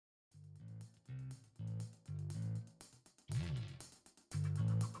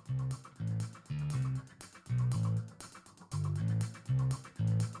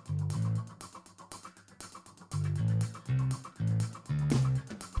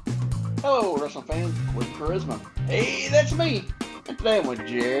Hello, wrestling fans. Quick Charisma. Hey, that's me. And today I'm with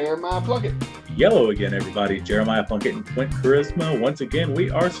Jeremiah Plunkett. Yellow again, everybody. Jeremiah Plunkett and Quint Charisma. Once again, we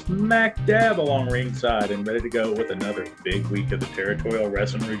are smack dab along ringside and ready to go with another big week of the Territorial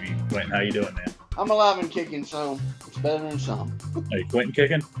Wrestling Review. Quentin, how you doing, man? I'm alive and kicking, so it's better than some. Are you Quentin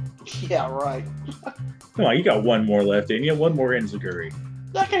kicking? Yeah, right. Come on, you got one more left in you. One more enziguri.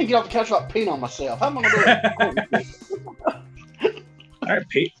 I can't get off the couch without peeing on myself. How am I going to do it? All right,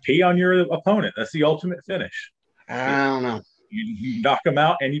 pee on your opponent. That's the ultimate finish. I don't know. You knock them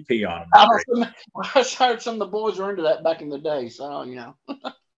out and you pee on them. I heard some of the boys were into that back in the day, so, you know.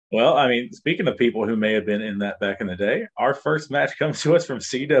 Well, I mean, speaking of people who may have been in that back in the day, our first match comes to us from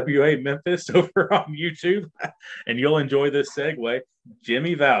CWA Memphis over on YouTube, and you'll enjoy this segue.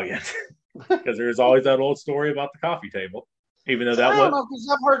 Jimmy Valiant, because there's always that old story about the coffee table, even though that I don't know, because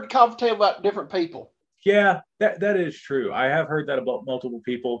I've heard the coffee table about different people. Yeah, that is true. I have heard that about multiple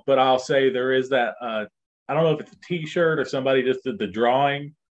people, but I'll say there is that, I don't know if it's a T-shirt or somebody just did the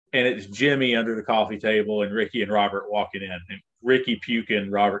drawing, and it's Jimmy under the coffee table and Ricky and Robert walking in. And Ricky puking,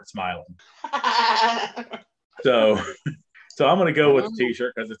 Robert smiling. So I'm going to go with the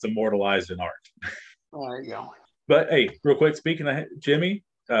T-shirt because it's immortalized in art. There you go. But hey, real quick, speaking of Jimmy,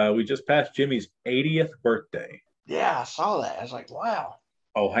 we just passed Jimmy's 80th birthday. Yeah, I saw that. I was like, wow.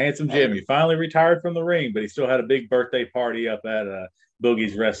 Oh, handsome Jimmy. Finally retired from the ring, but he still had a big birthday party up at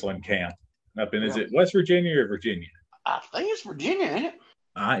Boogie's Wrestling Camp. Up in, is it West Virginia or Virginia? I think it's Virginia, ain't it?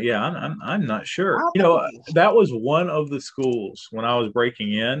 Yeah, I'm not sure. You know, that was one of the schools when I was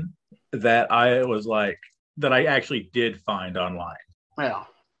breaking in that I was like, that I actually did find online. Yeah.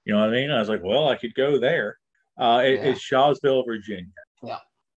 You know what I mean? I was like, well, I could go there. It's Shawsville, Virginia. Yeah.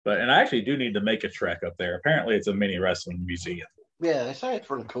 And I actually do need to make a trek up there. Apparently, it's a mini wrestling museum. Yeah, they say it's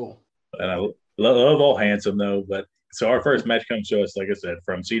really cool. And I love All Handsome, though. But so our first match comes to us, like I said,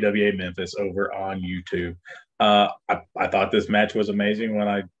 from CWA Memphis over on YouTube. I thought this match was amazing when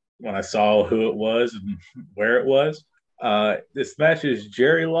I saw who it was and where it was. This match is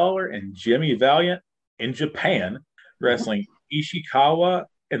Jerry Lawler and Jimmy Valiant in Japan wrestling Ishikawa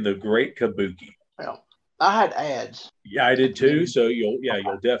and the Great Kabuki. Well, I had ads. Yeah, I did too. So you'll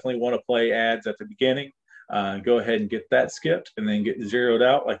definitely want to play ads at the beginning. Go ahead and get that skipped and then get zeroed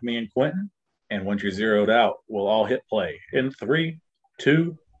out like me and Quentin. And once you're zeroed out, we'll all hit play in 3,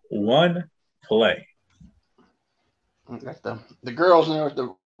 2, 1, play. Got the girls in there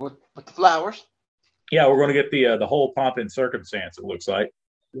with the flowers. Yeah, we're going to get the whole pomp and circumstance, it looks like.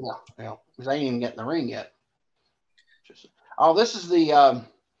 Yeah, because they ain't even getting the ring yet. This is the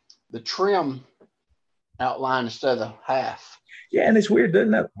trim outline instead of the half. Yeah, and it's weird,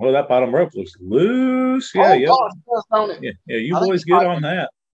 doesn't it? Well, that bottom rope looks loose. Yeah, you boys get on that.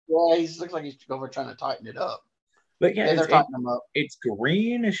 Yeah, he looks like he's over trying to tighten it up. But they're tightening them up. It's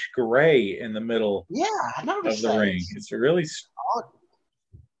greenish gray in the middle. Yeah, I noticed of the ring. It's really odd.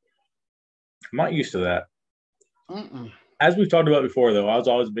 I'm not used to that. Mm-mm. As we've talked about before, though, I was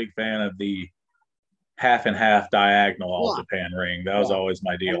always a big fan of the half and half diagonal All Japan ring. That was always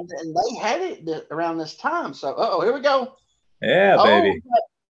my deal. And they had it around this time. So, here we go. Yeah, baby.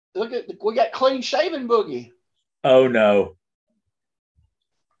 We got clean shaven Boogie. Oh no.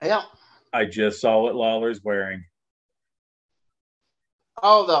 Yeah. I just saw what Lawler's wearing.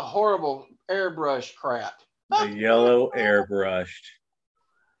 Oh, the horrible airbrush crap. The yellow airbrushed.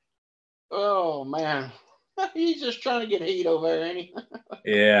 Oh, man. He's just trying to get heat over there, ain't he?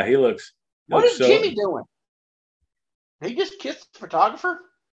 Yeah, he looks. What is Jimmy doing? He just kissed the photographer?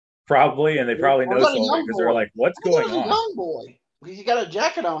 Probably, and they probably know something because they're like, what's going on? It was a young boy. He got a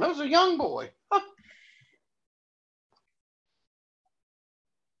jacket on. It was a young boy.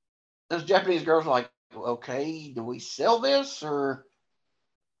 Those Japanese girls are like, okay, do we sell this or?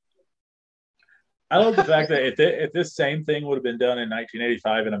 I love the fact that if this same thing would have been done in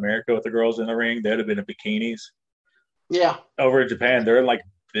 1985 in America with the girls in the ring, they'd have been in bikinis. Yeah. Over in Japan, they're in like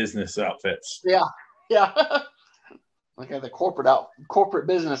business outfits. Yeah. Like the corporate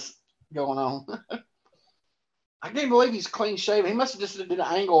business going on. I can't believe he's clean shaven. He must have just did an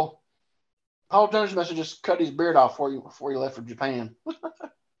angle. Paul Jones must have just cut his beard off before he left for Japan.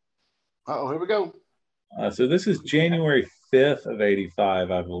 Here we go. So this is January 5th of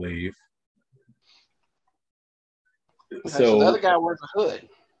 85, I believe. Okay, so the other guy wears a hood.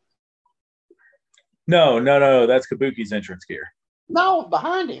 No. That's Kabuki's entrance gear. No,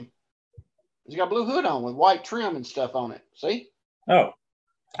 behind him. He's got a blue hood on with white trim and stuff on it. See? Oh,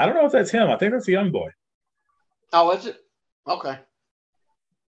 I don't know if that's him. I think that's a young boy. Oh, is it? Okay.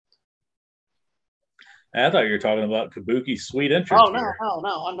 I thought you were talking about Kabuki's sweet entrance gear.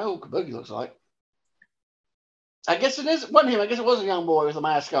 No. I know who Kabuki looks like. I guess it wasn't him. I guess it was a young boy with a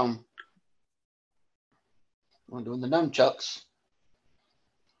mask on. I'm doing the nunchucks.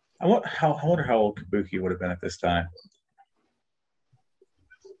 I wonder how old Kabuki would have been at this time.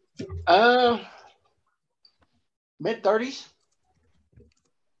 Mid-30s.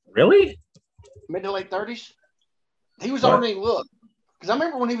 Really? Mid to late 30s. He was already look. Because I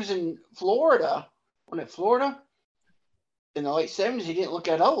remember when he was in Florida, in the late 70s, he didn't look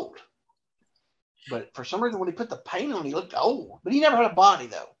that old. But for some reason, when he put the paint on, he looked old. But he never had a body,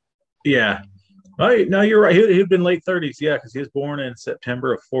 though. Yeah. Oh, no, you're right. He'd been late 30s, yeah, because he was born in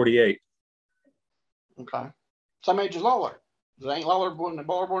September of 48. Okay. Same age as Lawler. Ain't Lawler born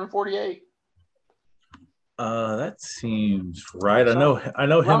in 48? That seems right. I So,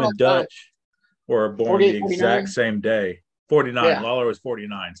 know him and Dutch were born the 48, exact 49? same day. 49. Yeah. Lawler was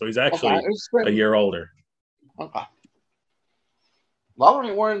 49, so he's actually Okay. a year older. Okay. Lawler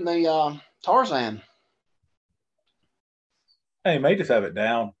ain't wearing the Tarzan. Hey, he may just have it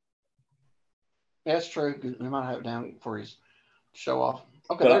down. Yeah, that's true. He might have it down for his show off.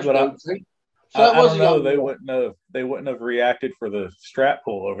 Okay, But I don't know. They wouldn't have reacted for the strap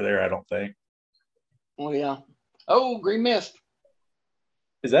pull over there, I don't think. Oh yeah. Oh, green mist.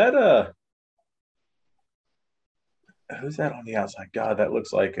 Is that who's that on the outside? God, that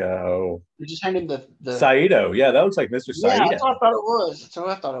looks like You just handed the Saito. Yeah, that looks like Mr. Yeah, Saito. that's what I thought it was. That's what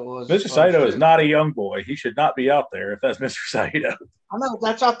I thought it was. Mr. Saito is not a young boy. He should not be out there if that's Mr. Saito. I know,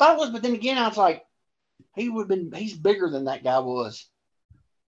 that's what I thought it was, but then again, I was like, he's bigger than that guy was.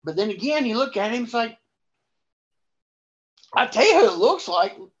 But then again, you look at him, it's like, I tell you who it looks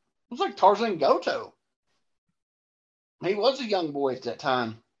like. It looks like Tarzan Goto. He was a young boy at that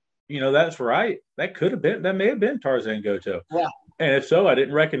time. That's right. That may have been Tarzan Goto. Yeah. And if so, I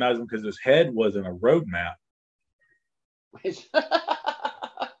didn't recognize him because his head wasn't a road map.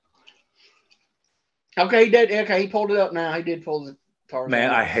 Okay, he did. Okay, he pulled it up now. He did pull the Tarzan.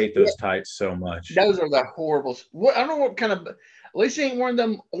 Man, I hate those tights so much. Those are the horribles. I don't know what kind of. At least he ain't wearing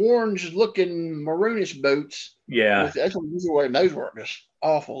them orange-looking maroonish boots. Yeah, that's what he's wearing. Those were just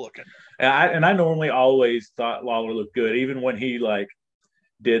awful looking. And I normally always thought Lawler looked good, even when he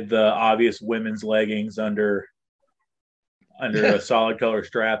did the obvious women's leggings under a solid color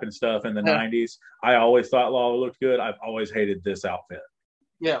strap and stuff in the 90s. I always thought Lawler looked good. I've always hated this outfit.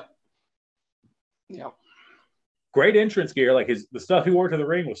 Yeah. Great entrance gear. The stuff he wore to the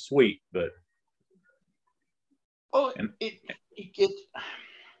ring was sweet, but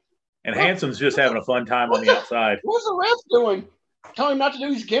Hanson's just having a fun time on the outside. What's the ref doing? Telling him not to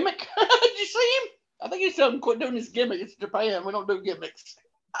do his gimmick? Did you see him? I think he's telling him quit doing his gimmick. It's Japan. We don't do gimmicks.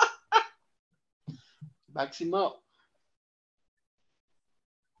 Backs him up.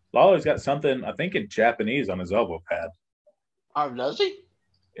 Lawler's got something, I think, in Japanese on his elbow pad. Oh, does he?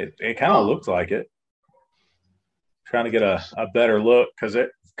 It kind of looks like it. Trying to get a better look because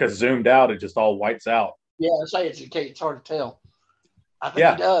zoomed out, it just all whites out. Yeah, I say it's hard to tell. I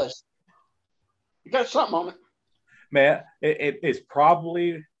think he does. You got something on it. Man, it's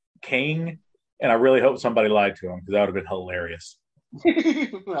probably King, and I really hope somebody lied to him because that would have been hilarious.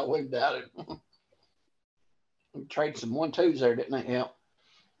 I wouldn't doubt it. We traded some 1-2s there, didn't they? Yeah.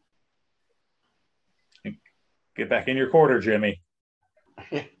 Get back in your quarter, Jimmy.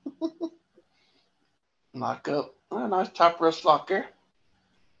 Lock up. Oh, nice top wrist lock there.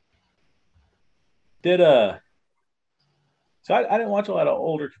 So I didn't watch a lot of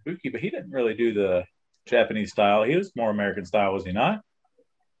older Kabuki, but he didn't really do the Japanese style. He was more American style, was he not?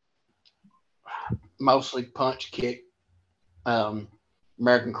 Mostly punch, kick,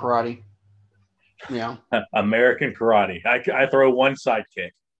 American karate. Yeah. American karate. I throw one side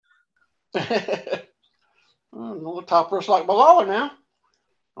kick. A little top wrist like Lawler now.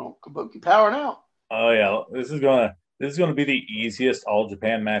 Oh, Kabuki powering out. Oh yeah, this is gonna be the easiest All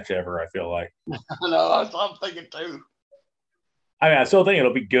Japan match ever. I feel like. I know. That's what I'm thinking too. I mean, I still think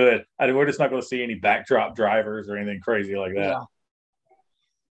it'll be good. We're just not going to see any backdrop drivers or anything crazy like that. Yeah.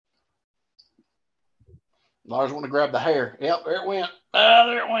 Lars want to grab the hair. Yep, there it went.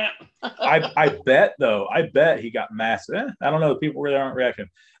 There it went. I bet he got massive. I don't know. People really aren't reacting.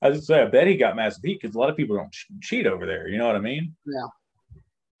 I was just say, I bet he got massive heat because a lot of people don't cheat over there. You know what I mean? Yeah.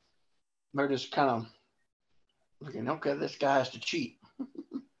 They're just kind of looking, okay, this guy has to cheat.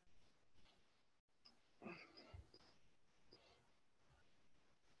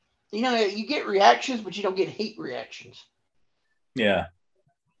 You get reactions, but you don't get heat reactions. Yeah.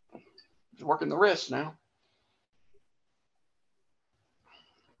 He's working the wrist now.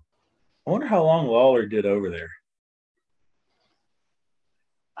 I wonder how long Lawler did over there.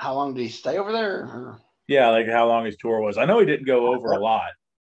 How long did he stay over there? Or? Yeah, like how long his tour was. I know he didn't go over a lot.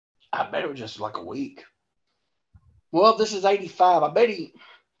 I bet it was just like a week. Well, this is 85.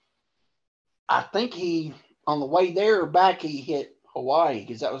 I think he on the way there or back, he hit Hawaii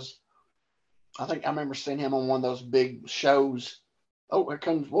because that was. I think I remember seeing him on one of those big shows. Oh, here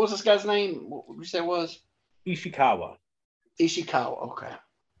comes. What was this guy's name? What did you say it was? Ishikawa. Ishikawa. Okay.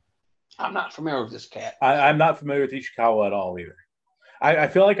 I'm not familiar with this cat. I'm not familiar with Ishikawa at all either. I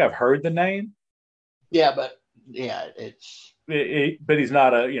feel like I've heard the name. Yeah, but yeah, it's. But he's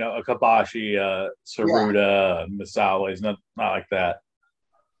not a Kabashi, Saruda, Misawa. He's not like that.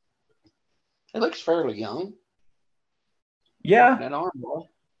 It looks fairly young. Yeah. That arm boy.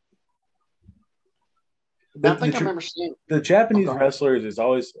 I think I remember seeing the Japanese wrestlers is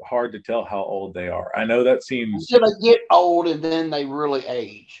always hard to tell how old they are. I know that seems until they get old and then they really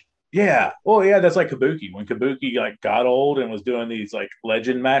age. Yeah. Well, yeah, that's like Kabuki. When Kabuki like got old and was doing these like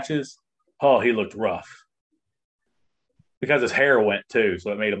legend matches, oh, he looked rough. Because his hair went too,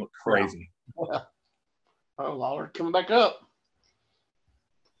 so it made him look crazy. Yeah. Oh, Lawler coming back up.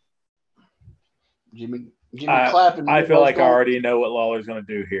 Jimmy clapping. I feel like I already know what Lawler's going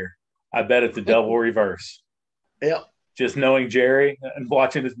to do here. I bet it's a double reverse. Yep. Just knowing Jerry and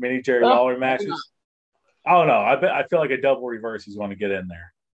watching as many Jerry Lawler matches. I don't know. I feel like a double reverse is going to get in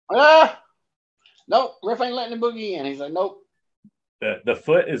there. Nope. Ref ain't letting the boogie in. He's like, nope. The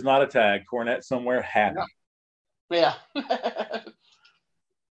foot is not a tag. Cornette somewhere happy. Yeah.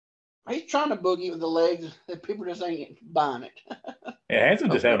 He's trying to boogie with the legs. People just ain't buying it. Yeah, Hanson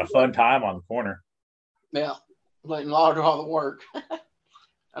just having a fun time on the corner. Yeah. Letting Lawler do all the work.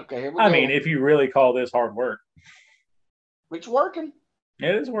 Okay, here we go. I mean, if you really call this hard work. It's working.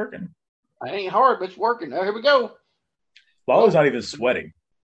 It is working. It ain't hard, but it's working. Oh, here we go. Lawler's not even sweating.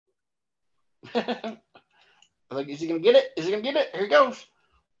 I think, is he going to get it? Is he going to get it? Here he goes.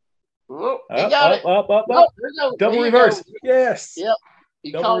 Oh, he got it. Up. Oh, here we go. Double reverse. Yes. Yep.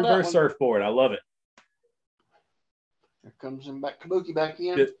 Double reverse surfboard. I love it. Here comes him back. Kabuki back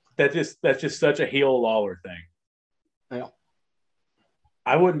in. That's just such a heel Lawler thing. Yeah.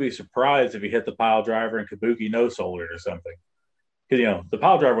 I wouldn't be surprised if he hit the pile driver and Kabuki no-sold it or something. Because, the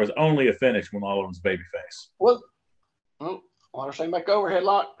pile driver was only a finish when Lawler was babyface. Well, Lawler staying back over.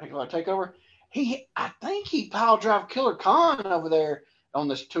 Headlock takeover. I think he pile drive Killer Khan over there on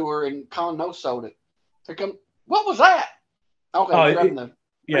this tour, and Khan no-sold it. Here come. What was that? Okay,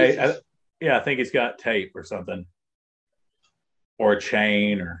 I think he's got tape or something. Or a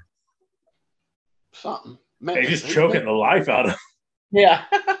chain or something. Man, he's just choking the life out of him. Yeah.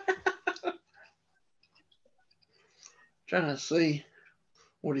 Trying to see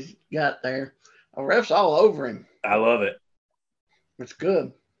what he's got there. A ref's all over him. I love it. It's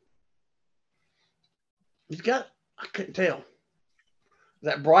good. I couldn't tell.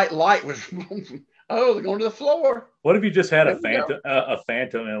 That bright light was, they're going to the floor. What if you just had a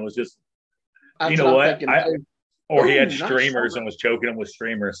phantom and it was just, you know what? Or he had streamers and was choking him with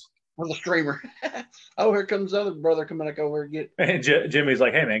streamers. With a streamer. Oh, here comes the other brother coming back over and get. And Jimmy's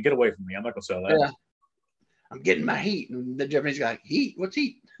like, hey, man, get away from me. I'm not going to sell that. Yeah. I'm getting my heat. And the Japanese guy, heat? What's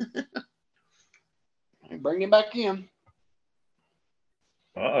heat? Bring him back in.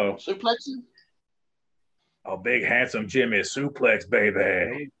 Uh-oh. Suplexing. Oh, big, handsome Jimmy suplex,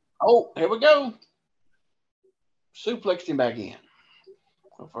 baby. Oh, here we go. Suplexed him back in.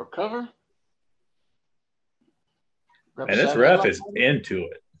 Go for a cover. And this ref is into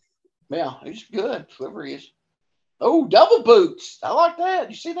it. Yeah, he's good. Whoever he is. Oh, double boots. I like that.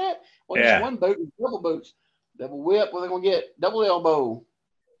 You see that? Well, just one boot, double boots. Double whip. What are they going to get? Double elbow.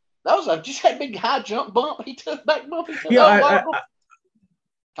 That was just that big high jump bump. He took back bump.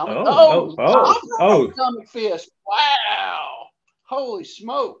 Atomic fist. Wow. Holy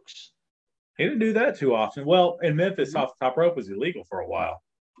smokes. He didn't do that too often. Well, in Memphis, off the top rope was illegal for a while.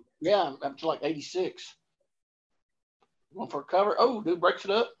 Yeah, up to like 86. Going for a cover. Oh, dude breaks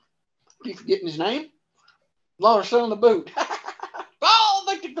it up. Keep forgetting his name. Lawler selling the boot. Oh,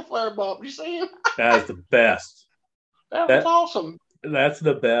 they took the flare bump. You see him? That's the best. That was awesome. That's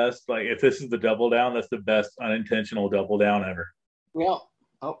the best. Like, if this is the double down, that's the best unintentional double down ever. Yeah.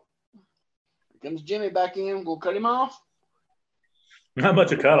 Oh. Here comes Jimmy back in. We'll cut him off. Not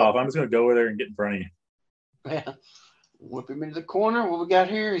much of cut off. I'm just going to go over there and get in front of you. Yeah. Whip him into the corner. What we got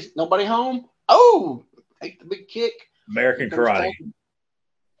here? Is nobody home? Oh, take the big kick. American karate.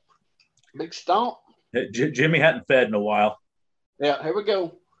 Big stomp. Jimmy hadn't fed in a while. Yeah, here we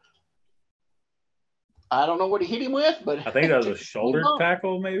go. I don't know what he hit him with, but I think that was a shoulder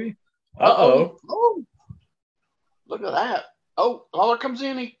tackle, maybe. Uh-oh. Oh, look at that. Oh, Lawler comes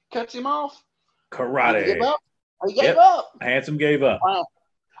in. He cuts him off. Karate. He gave up. He gave up. Handsome gave up. Wow.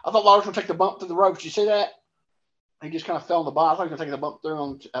 I thought Lawler was going to take the bump through the ropes. Did you see that? He just kind of fell on the bottom. I thought he was going to take the bump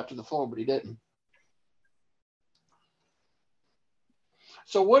through out to the floor, but he didn't.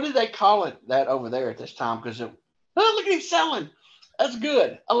 So what did they call it that over there at this time? Because look at him selling. That's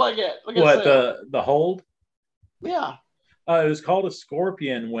good. I like it. Look at What sell. the hold? Yeah. It was called a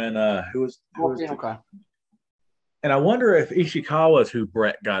scorpion when who was Okay. and I wonder if Ishikawa is who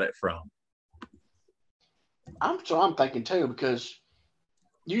Brett got it from. I'm thinking too, because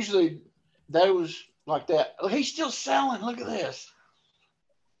usually those like that. Oh, he's still selling. Look at this.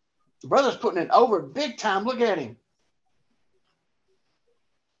 The brother's putting it over big time. Look at him.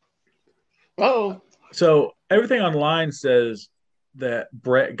 Oh. So everything online says that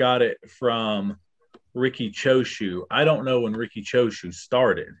Brett got it from Riki Choshu. I don't know when Riki Choshu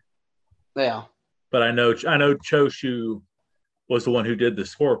started. Yeah. But I know Choshu was the one who did the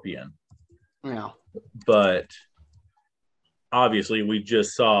scorpion. Yeah. But obviously we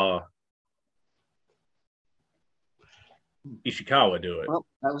just saw Ishikawa do it. Well,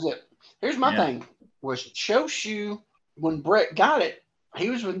 that was it. Here's my thing. Was Choshu, when Brett got it, he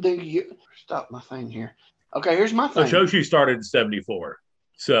was with the stop my thing here. Okay, here's my thing. So Choshu started in 74.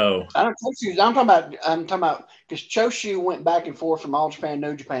 So I'm talking about because Choshu went back and forth from All Japan,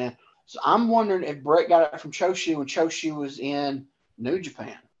 New Japan. So I'm wondering if Brett got it from Choshu when Choshu was in New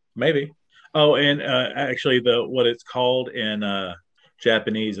Japan. Maybe. Oh, and actually, what it's called in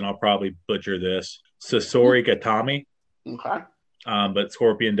Japanese, and I'll probably butcher this, Sasori Gatami. Okay. But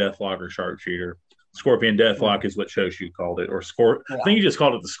Scorpion Deathlock or Sharpshooter. Scorpion Deathlock is what Choshu called it, or I think he just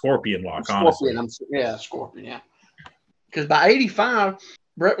called it the Scorpion Lock. Scorpion, honestly, Scorpion, yeah. Because by '85,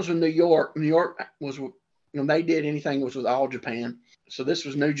 Brett was in New York. New York was, they did anything was with All Japan. So this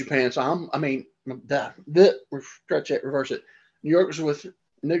was New Japan. So reverse it. New York was with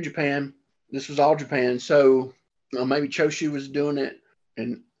New Japan. This was All Japan. So maybe Choshu was doing it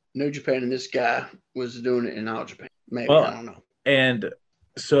in New Japan, and this guy was doing it in All Japan. Maybe, I don't know. And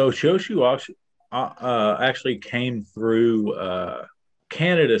so Choshu actually came through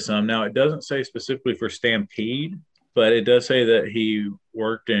Canada some. Now, it doesn't say specifically for Stampede, but it does say that he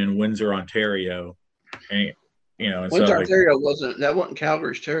worked in Windsor, Ontario. And, Windsor, Ontario wasn't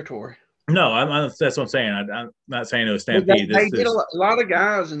Calgary's territory. No, that's what I'm saying. I'm not saying it was Stampede. They did a lot of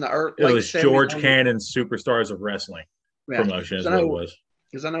guys in the early. It was George Cannon's Superstars of Wrestling promotion is what it was.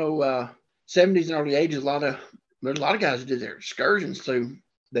 Because I know 70s and early 80s, there's a lot of guys who did their excursions through.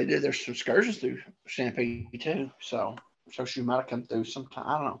 They did their excursions through Stampede too. So she might have come through sometime.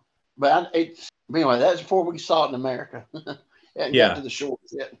 I don't know. But anyway, that's before we saw it in America. Hadn't got to the shores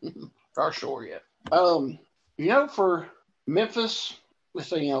yet. Our shore yet. For Memphis, let's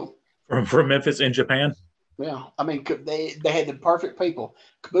say, from Memphis in Japan. Yeah, I mean, they had the perfect people.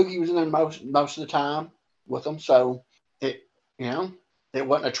 Kabuki was in there most of the time with them, so it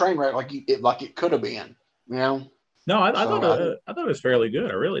wasn't a train wreck like it could have been. No, I thought it was fairly good.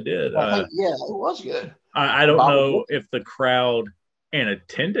 I really did. It was good. I don't know if the crowd and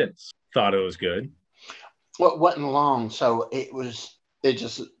attendance thought it was good. Well, it wasn't long, so it was. It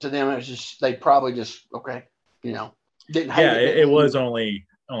just to them, it was just they probably just didn't hate it. It was only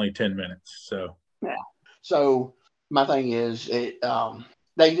 10 minutes, so yeah. So my thing is, they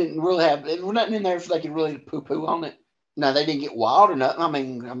didn't really have nothing in there so they could really poo on it. No, they didn't get wild or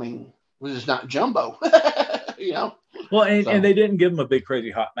nothing. I mean, it was just not jumbo, Well, and they didn't give them a big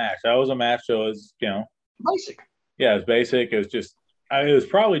crazy hot match. That was a match that was basic. Yeah, it was basic. It was just it was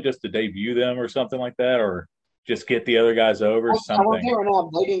probably just to debut them or something like that, or just get the other guys over something.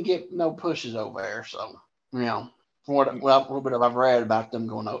 They didn't get no pushes over there, so from what a little bit I've read about them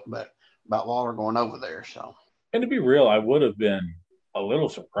going over, but about Lawler going over there. So, and to be real, I would have been a little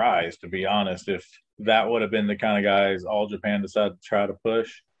surprised, to be honest, if that would have been the kind of guys All Japan decided to try to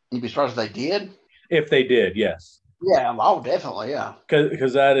push. You'd be surprised if they did. If they did, yes. Yeah, definitely, yeah.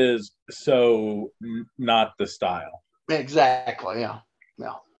 Because that is so not the style. Exactly, yeah.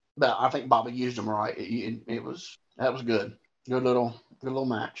 But I think Bobby used them right. That was good. Good little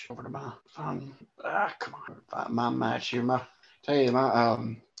match. Over to my phone. Come on, find my match here. My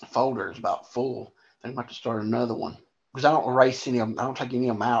folder is about full. I think I'm about to start another one because I don't erase any of them. I don't take any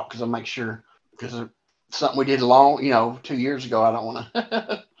of them out because I make sure because it's something we did 2 years ago. I don't want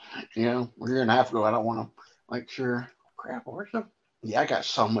to, a year and a half ago. I don't want to make sure. Crap, where's them? Yeah, I got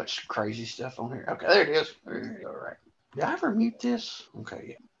so much crazy stuff on here. Okay, there it is. All right. Did I ever mute this? Okay,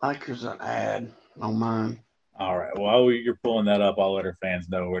 yeah. Like there's an ad on mine. All right. While you're pulling that up, I'll let our fans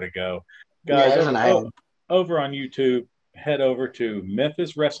know where to go. Guys, over on YouTube, head over to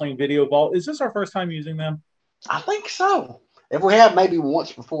Memphis Wrestling Video Vault. Is this our first time using them? I think so. If we have, maybe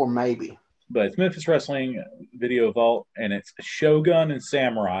once before, maybe. But it's Memphis Wrestling Video Vault, and it's Shogun and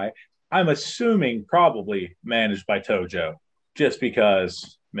Samurai. I'm assuming probably managed by Tojo, just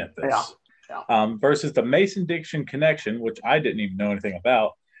because Memphis. Yeah. versus the Mason Dixon Connection, which I didn't even know anything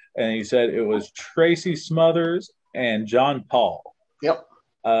about. And he said it was Tracy Smothers and John Paul. Yep.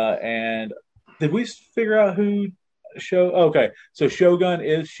 And did we figure out who Okay, so Shogun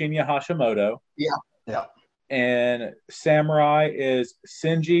is Shinya Hashimoto. Yeah. And Samurai is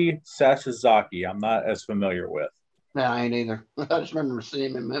Shinji Sasazaki. I'm not as familiar with. No, I ain't either. I just remember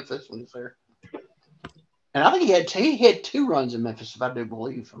seeing him in Memphis when he was there. And I think he had 2 runs in Memphis, if I do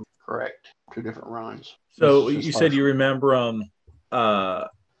believe I'm correct. 2 different runs. So you said you remember him. So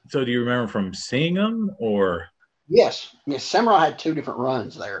do you remember from seeing him or? Yes. Samurai had 2 different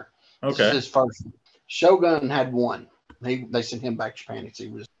runs there. Okay. This is his first one. Shogun had 1. They sent him back to Japan because he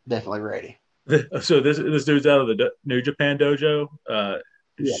was definitely ready. So this dude's out of the New Japan dojo.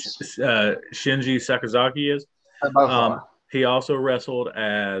 Yes. Shinji Sakazaki is. He also wrestled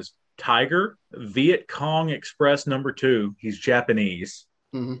as Tiger, Viet Cong Express #2. He's Japanese.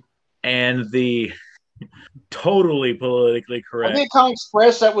 Mm-hmm. And the totally politically correct Viet Cong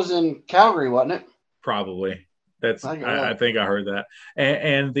Express, that was in Calgary, wasn't it? Probably. I think I heard that.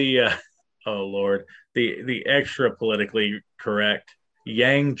 And the oh Lord, the extra politically correct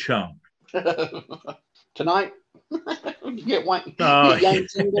Yang Chung. Tonight, you get one. Now,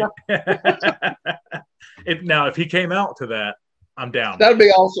 if he came out to that, I'm down. That'd be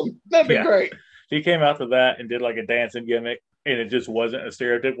awesome. That'd be great. If he came out to that and did like a dancing gimmick, and it just wasn't a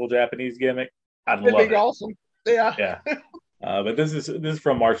stereotypical Japanese gimmick, I'd love it. That'd be awesome. Yeah. Yeah. But this is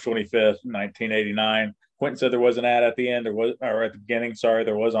from March 25th, 1989. Quentin said there was an ad at the end, or at the beginning. Sorry,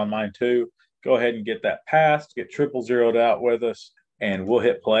 there was on mine too. Go ahead and get that passed. Get 000'd out with us, and we'll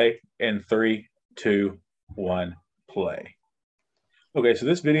hit play in 3, 2, 1, play. Okay, so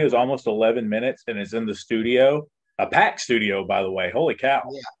this video is almost 11 minutes, and it's in the studio, a packed studio, by the way. Holy cow!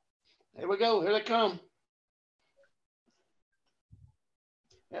 Yeah. Here we go. Here they come.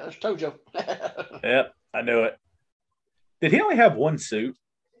 Yeah, there's Tojo. Yep, I knew it. Did he only have 1 suit?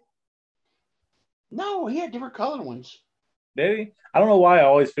 No, he had different colored ones. Did he? I don't know why I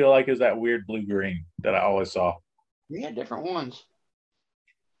always feel like it was that weird blue-green that I always saw. He had different ones.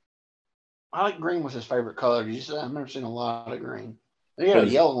 I like green was his favorite color. I've never seen a lot of green. He had a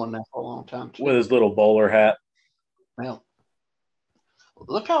yellow one there for a long time too. With his little bowler hat. Well,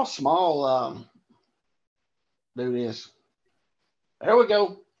 look how small dude is. There we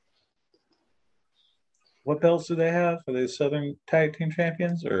go. What belts do they have? Are they Southern Tag Team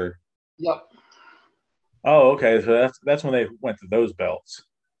Champions or? Yep. Oh, okay. So that's when they went to those belts.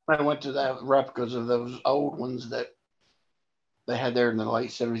 They went to that replicas of those old ones that they had there in the late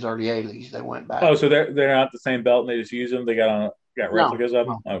 70s, early 80s. They went back. Oh, so they're not the same belt and they just use them. They got replicas of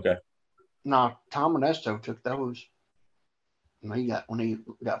them. No. Okay. No, Tom Ernesto took those. When he got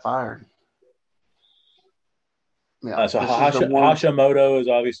fired. Yeah. So Hashimoto is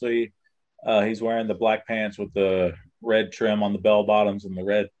obviously he's wearing the black pants with the red trim on the bell bottoms and the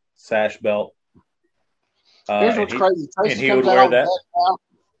red sash belt. Here's what's crazy. Tracy and he would wear that.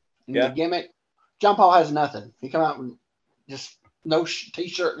 The gimmick. John Paul has nothing. He come out with just no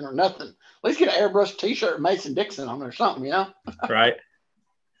t-shirt or nothing. At least get an airbrush t-shirt with Mason Dixon on or something, you know? Right.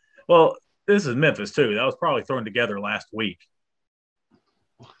 Well, this is Memphis too. That was probably thrown together last week.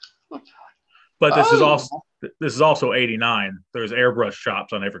 But this is also 89. There's airbrush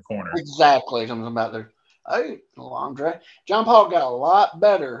shops on every corner. Exactly. Something about there. Hey, long dress. John Paul got a lot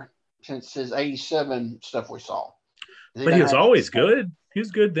better since his 87 stuff we saw. But he was always good. He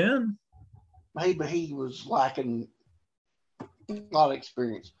was good then. Maybe he was lacking a lot of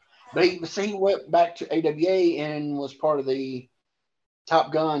experience. But he went back to AWA and was part of the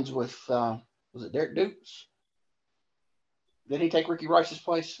Top Guns with, was it Derek Dukes? Did he take Ricky Rice's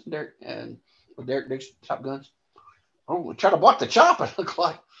place? Derek Dukes, Top Guns. Oh, try to block the chop, it looked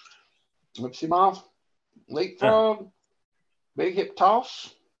like. Whips him off. Leapfrog. Big hip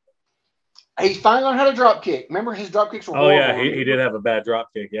toss. He finally learned how to drop kick. Remember his drop kicks were horrible. Oh, yeah. He did have a bad drop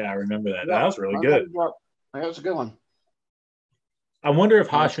kick. Yeah, I remember that. That was really good. That was a good one. I wonder if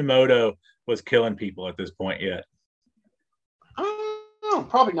Hashimoto was killing people at this point yet.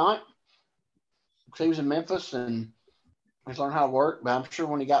 Probably not. Because he was in Memphis and he's learned how to work. But I'm sure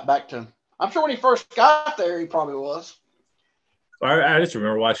when he first got there, he probably was. I just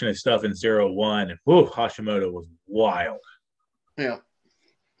remember watching his stuff in 01, and Hashimoto was wild. Yeah.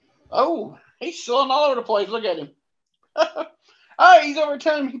 Oh, he's slung all over the place. Look at him. Oh, he's over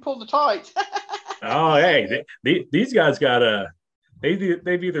telling him he pulled the tights. Oh, hey, these guys got they've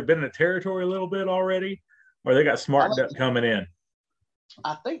either been in the territory a little bit already, or they got smartened up coming in.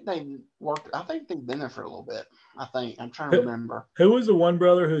 I think they've been there for a little bit. I'm trying to remember. Who was the one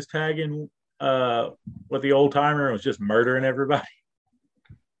brother who's tagging with the old timer and was just murdering everybody?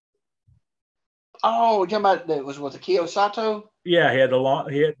 Oh, you're talking about that was with the Kiyosato? Yeah, he had the long.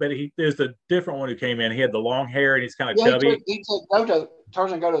 There's a different one who came in. He had the long hair and he's kind of Yeah, chubby. he took Goto,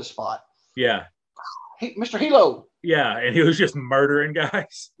 Tarzan Goto's spot. Yeah, Mr. Hilo. yeah, and he was just murdering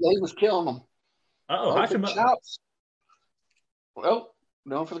guys. Yeah, he was killing them. Oh, Oh, big Hashimoto. chops. Well,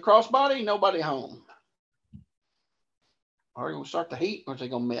 going for the crossbody, nobody home. Are you going to start the heat or is they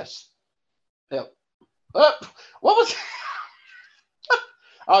going to miss? Yep. Up. What was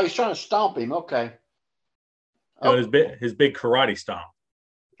Oh, he's trying to stomp him. Okay. Doing his big karate stomp.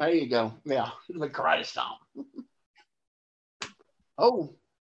 There you go. Yeah, the karate stomp. Oh.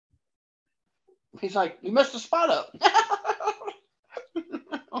 He's like, you messed the spot up.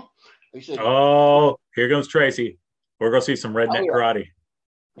 He said, Oh, here comes Tracy. We're gonna see some redneck karate.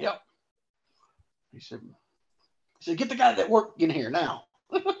 Yep. He said, get the guy that worked in here now.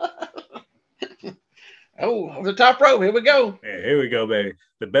 Oh, over the top rope. Here we go. Yeah, here we go, baby.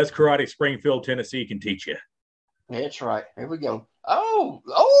 The best karate Springfield, Tennessee can teach you. That's right. Here we go. Oh,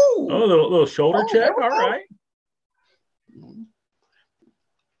 little shoulder check. All right.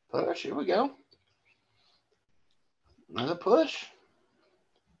 Push. Here we go. Another push.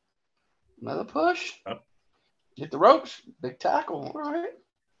 Another push. Up. Get the ropes. Big tackle. All right.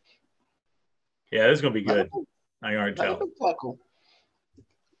 Yeah, this is gonna be good. I can already tell. Big tackle.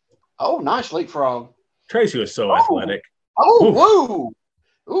 Oh, nice leapfrog. Tracy was so athletic. Oh,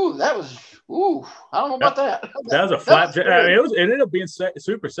 woo! Ooh, that was. Ooh, I don't know about that. That was a flapjack. I mean, it ended up being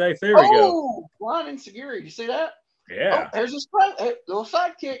super safe. There we go. Flying Enzuigiri. You see that? Yeah. Oh, there's his little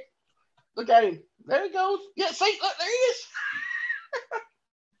sidekick. Look at him. There he goes. Yeah, see, look, there he is.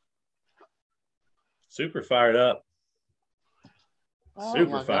 Super fired up. Oh,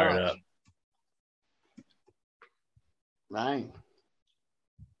 super fired up. Dang.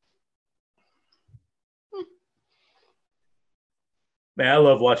 Man, I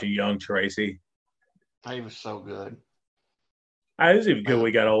love watching young Tracy. He was so good. I was even good when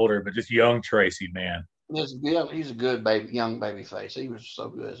we got older, but just young Tracy, man. He's a good young baby face. He was so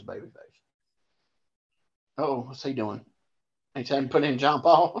good as a baby face. Oh, what's he doing? He's trying to put in John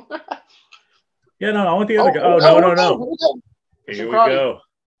Paul. Yeah, no, I want the other guy. No. Here we go.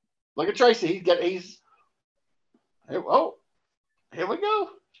 Look at Tracy. Here we go.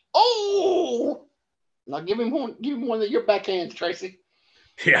 Oh, now give him one of your backhands, Tracy.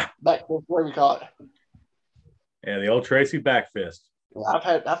 Yeah. Back fist, whatever we call it. Yeah, the old Tracy back fist.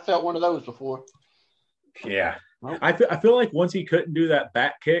 I've felt one of those before. Yeah. Nope. I feel like once he couldn't do that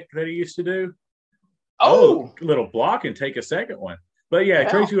back kick that he used to do. Little block and take a second one. But yeah,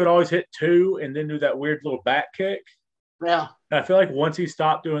 Tracy would always hit two and then do that weird little back kick. Yeah. And I feel like once he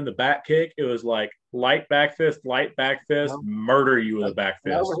stopped doing the back kick, it was like light back fist, murder you with a back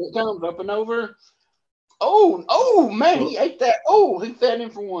fist. Over he comes, up and over. Oh man, he ate that. Oh, he fed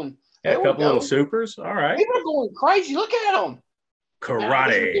him for one. Yeah, a couple little supers. All right. People are going crazy. Look at him.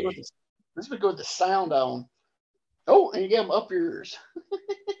 Karate. This would go with the sound on. Oh, and you get them up yours.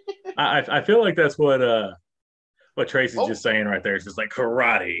 I feel like that's what Tracy's just saying right there. It's just like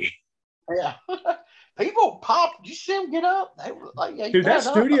karate. Yeah. People popped. Did you see them get up? They were like, dude, that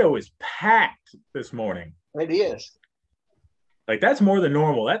studio is packed this morning. It is. Like, that's more than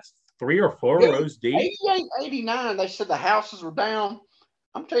normal. That's 3 or 4 rows deep. 88, 89, they said the houses were down.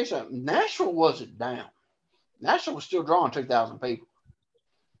 I'm telling you something. Nashville wasn't down. Nashville was still drawing 2,000 people.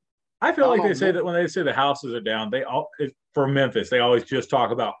 I feel like they say that when they say the houses are down, for Memphis, they always just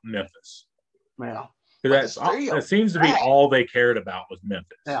talk about Memphis. Yeah. Because that seems to be all they cared about was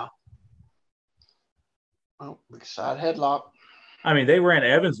Memphis. Yeah. Oh, big side headlock. I mean, they ran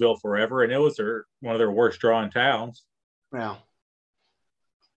Evansville forever, and it was one of their worst drawing towns. Yeah.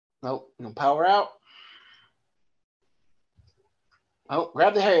 Nope. No power out. Oh,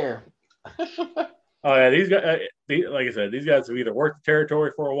 grab the hair. Oh, yeah. These guys, like I said, these guys have either worked the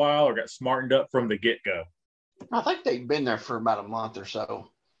territory for a while or got smartened up from the get-go. I think they've been there for about a month or so.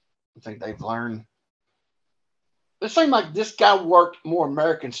 I think they've learned. It seemed like this guy worked more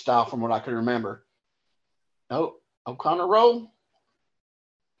American style from what I can remember. Oh, O'Connor roll.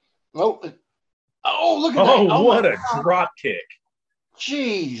 Oh, look at that. Oh, what a drop kick.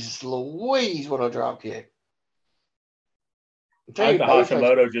 Jeez Louise, what a drop kick. I think the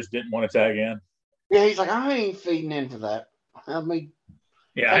Hashimoto just didn't want to tag in. Yeah, he's like, I ain't feeding into that. I mean,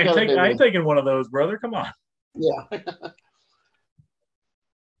 yeah, I ain't taking one of those, brother. Come on. Yeah.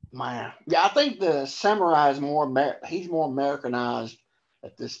 Man. Yeah, I think the samurai is he's more Americanized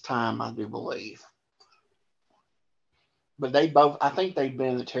at this time, I do believe. But I think they've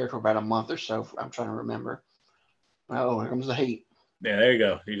been in the territory about a month or so. I'm trying to remember. Oh, here comes the heat. Yeah, there you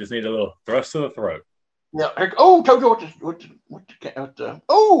go. You just need a little thrust to the throat. Yeah. Oh, Tojo with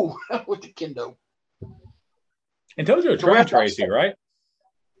the kendo. And Tojo The ref trained Tracy, right?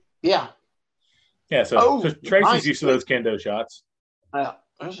 Yeah. Yeah, so Tracy's nice. used to those kendo shots.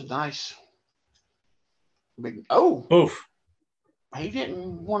 That's a nice big. Oof. He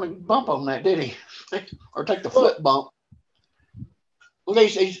didn't want to bump on that, did he? Or take the Well, flip bump. Look, they're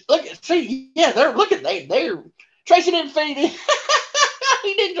Tracy didn't feed him.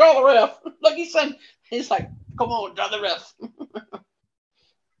 He didn't draw the ref. Look, he's like, come on, draw the ref.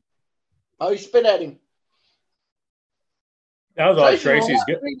 He spit at him. That was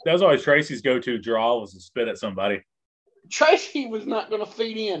always Tracy's go-to draw was to spit at somebody. Tracy was not going to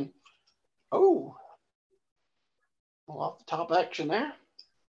feed in. Oh, well, off the top action there.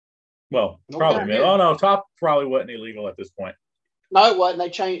 Well, probably mid. Oh no, top probably wasn't illegal at this point. No, it wasn't.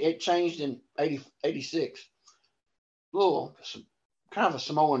 It changed in 86. Little, kind of a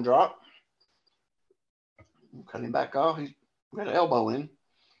Samoan drop. Cut him back off. He's got an elbow in.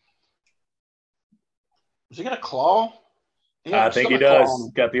 Does he got a claw? I think he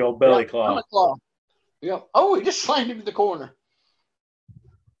does. Got the old belly claw. Claw. Yep. Oh, he just slammed him to the corner.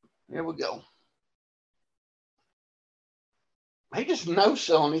 Here we go. He just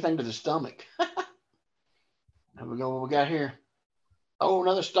no-sell anything to the stomach. There we go. What we got here? Oh,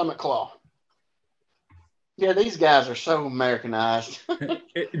 another stomach claw. Yeah, these guys are so Americanized.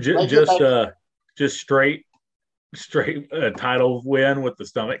 Just straight title win with the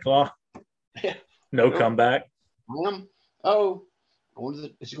stomach claw. Yeah. No comeback.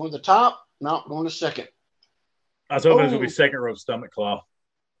 Is he going to the top? No, going to second. I was hoping it was going to be second row stomach claw.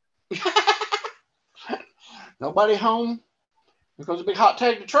 Nobody home. Because a big hot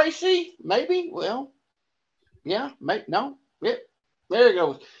tag to Tracy? Maybe. Well, yeah. Maybe. No. Yep. There he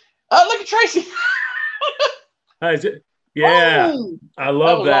goes. Look at Tracy. Yeah. Oh, I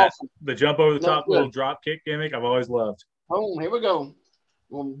love that. Awesome. The jump over the top little drop kick gimmick I've always loved. Boom. Here we go.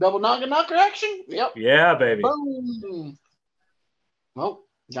 Double knocker action. Yep. Yeah, baby. Boom. Well,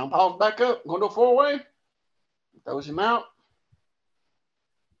 John Paul's back up. Going to a 4-way. Throws him out.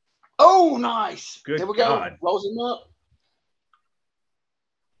 Oh, nice. Good Here we God. go. Rolls him up.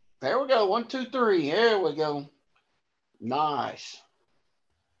 There we go. 1, 2, 3. Here we go. Nice.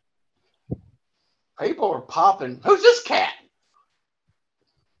 People are popping. Who's this cat?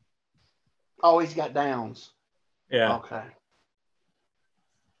 Oh, he's got downs. Yeah. Okay.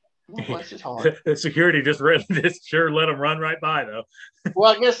 Well, bless his heart. The security just sure let him run right by, though.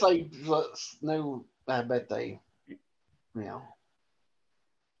 Well, I guess they knew. I bet they,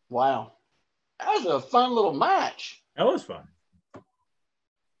 Wow. That was a fun little match. That was fun.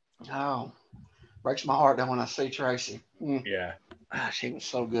 Oh, breaks my heart when I see Tracy. Yeah. She was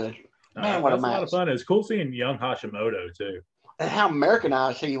so good. Man, what a match. A lot of fun. It was cool seeing young Hashimoto, too. And how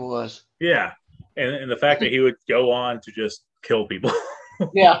Americanized he was. Yeah. And the fact that he would go on to just kill people.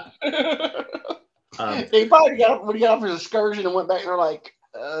 Yeah. He probably when he got off his excursion and went back there like,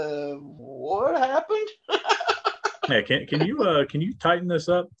 what happened? Yeah, can you tighten this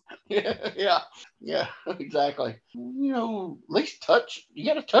up? Yeah, exactly. At least you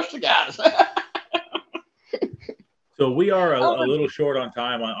gotta touch the guys. So we are a little short on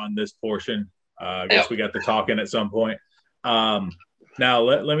time on this portion. I guess we got to talking at some point. Now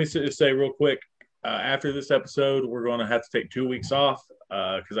let me say real quick, after this episode, we're going to have to take 2 weeks off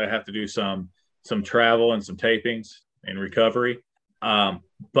because I have to do some travel and some tapings and recovery.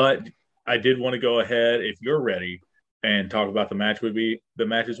 But I did want to go ahead, if you're ready, and talk about the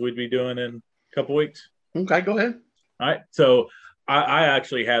matches we'd be doing in a couple weeks. Okay, go ahead. All right. So I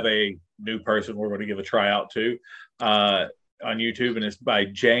actually have a new person we're going to give a tryout to on YouTube, and it's by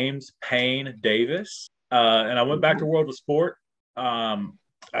James Payne Davis. And I went back to World of Sport.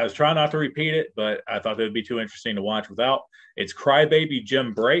 I was trying not to repeat it, but I thought that would be too interesting to watch without. It's Crybaby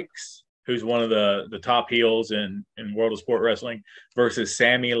Jim Breaks, who's one of the top heels in World of Sport Wrestling, versus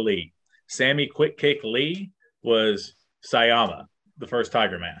Sammy Lee. Sammy Quick Kick Lee was Sayama, the first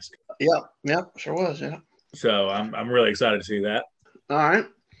Tiger Mask. Yeah, sure was, yeah. So I'm really excited to see that. All right.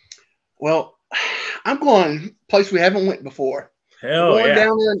 Well, I'm going place we haven't went before. Hell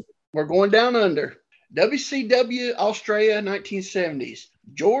yeah. We're going down under. WCW Australia 1970s.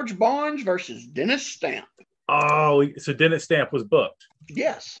 George Barnes versus Dennis Stamp. Oh, so Dennis Stamp was booked.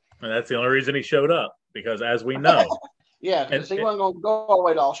 Yes. And that's the only reason he showed up, because as we know. Yeah, because he wasn't going to go all the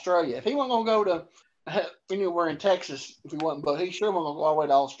way to Australia. If he wasn't going to go to anywhere in Texas if he wasn't booked, he sure wasn't going to go all the way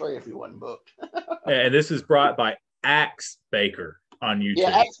to Australia if he wasn't booked. And this is brought by Axe Baker on YouTube.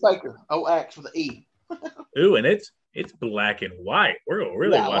 Yeah, Axe Baker. Oh, Axe with an E. Ooh, and it's black and white. We're going to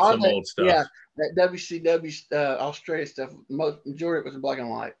really watch some old stuff. Yeah, that WCW Australia stuff, majority was in black and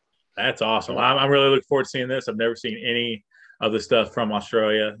white. That's awesome. I'm really looking forward to seeing this. I've never seen any of the stuff from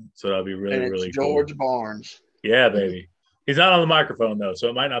Australia, so that'll be really, really George cool. Barnes. Yeah, baby. He's not on the microphone though, so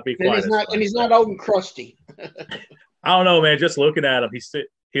it might not be quite. And he's not old and crusty. I don't know, man. Just looking at him,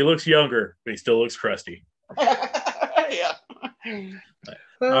 he looks younger, but he still looks crusty. Yeah.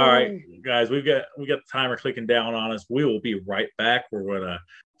 All right, guys, we got the timer clicking down on us. We will be right back. We're gonna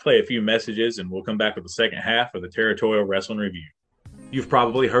play a few messages, and we'll come back with the second half of the Territorial Wrestling Review. You've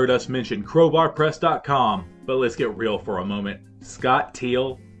probably heard us mention CrowbarPress.com, but let's get real for a moment. Scott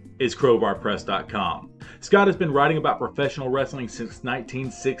Teal is CrowbarPress.com. Scott has been writing about professional wrestling since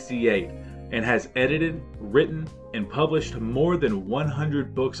 1968 and has edited, written, and published more than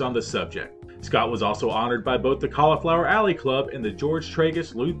 100 books on the subject. Scott was also honored by both the Cauliflower Alley Club and the George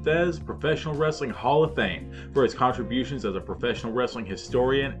Tragus Luthez Professional Wrestling Hall of Fame for his contributions as a professional wrestling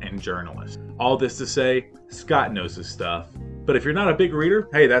historian and journalist. All this to say, Scott knows his stuff. But if you're not a big reader,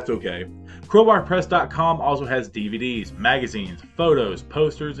 hey, that's okay. CrowbarPress.com also has DVDs, magazines, photos,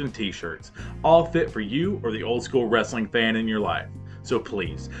 posters, and t-shirts, all fit for you or the old school wrestling fan in your life. So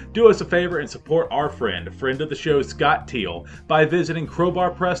please, do us a favor and support our friend of the show, Scott Teal, by visiting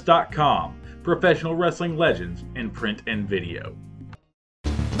CrowbarPress.com. Professional wrestling legends in print and video.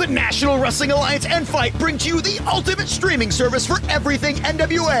 The National Wrestling Alliance and Fight brings you the ultimate streaming service for everything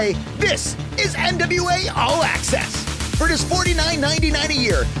NWA. This is NWA All Access. For just $49.99 a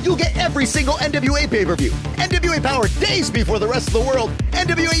year, you'll get every single NWA pay-per-view, NWA Power days before the rest of the world,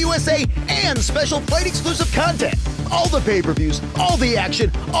 NWA USA, and special fight-exclusive content. All the pay-per-views, all the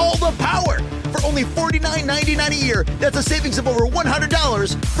action, all the power. For only $49.99 a year, that's a savings of over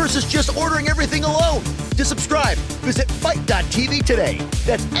 $100 versus just ordering everything alone. To subscribe, visit fight.tv today.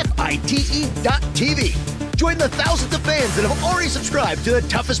 That's FITE.tv. Join the thousands of fans that have already subscribed to the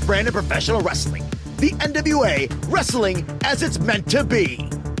toughest brand of professional wrestling. The NWA, wrestling as it's meant to be.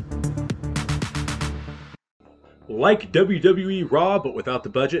 Like WWE Raw, but without the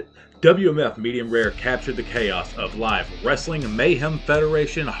budget, WMF Medium Rare captured the chaos of live Wrestling Mayhem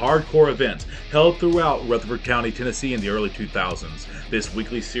Federation hardcore events held throughout Rutherford County, Tennessee in the early 2000s. This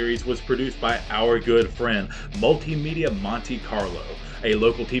weekly series was produced by our good friend, Multimedia Monte Carlo, a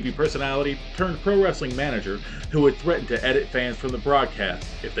local TV personality turned pro wrestling manager who would threaten to edit fans from the broadcast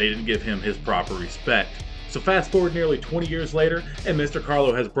if they didn't give him his proper respect. So fast forward nearly 20 years later, and Mr.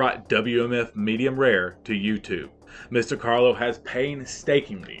 Carlo has brought WMF Medium Rare to YouTube. Mr. Carlo has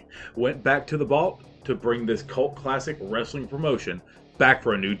painstakingly went back to the vault to bring this cult classic wrestling promotion back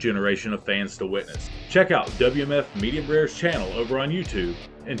for a new generation of fans to witness. Check out WMF Medium Rare's channel over on YouTube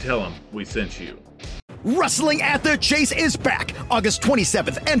and tell them we sent you. Wrestling at the Chase is back August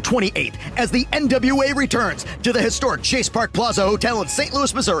 27th and 28th as the NWA returns to the historic Chase Park Plaza Hotel in St.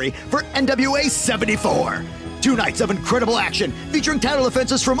 Louis, Missouri for NWA 74. 2 nights of incredible action featuring title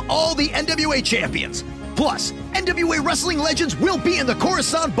defenses from all the NWA champions. Plus, NWA wrestling legends will be in the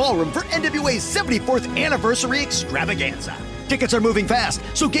Coruscant Ballroom for NWA's 74th anniversary extravaganza. Tickets are moving fast,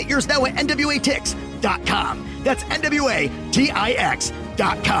 so get yours now at NWATix.com. That's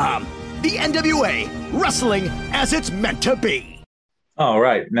NWATix.com. The NWA, wrestling as it's meant to be. All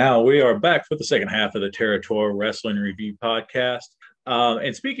right, now we are back for the second half of the Territorial Wrestling Review podcast.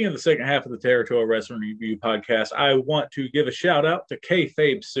 And speaking of the second half of the Territorial Wrestling Review podcast, I want to give a shout out to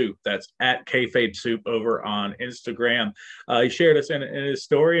Kayfabe Soup. That's at Kayfabe Soup over on Instagram. He shared us in his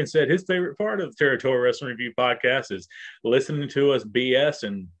story and said his favorite part of the Territorial Wrestling Review podcast is listening to us BS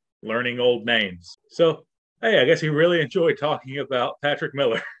and learning old names. So, hey, I guess he really enjoyed talking about Patrick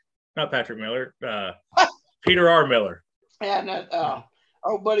Miller. Not Patrick Miller, Peter R. Miller. Yeah, and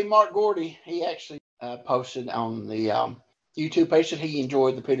old buddy Mark Gordy, he actually posted on the YouTube page that he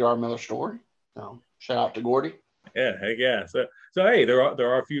enjoyed the Peter R. Miller story. So shout out to Gordy. Yeah, heck yeah. So hey, there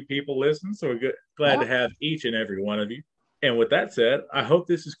are a few people listening, so we're glad to have each and every one of you. And with that said, I hope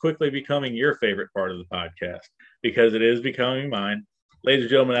this is quickly becoming your favorite part of the podcast because it is becoming mine. Ladies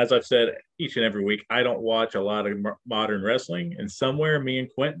and gentlemen, as I've said each and every week, I don't watch a lot of modern wrestling, and somewhere me and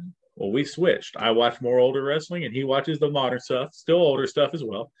Quentin, well, we switched. I watch more older wrestling, and he watches the modern stuff, still older stuff as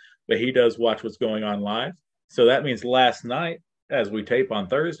well, but he does watch what's going on live. So that means last night, as we tape on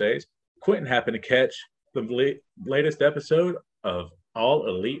Thursdays, Quentin happened to catch the latest episode of All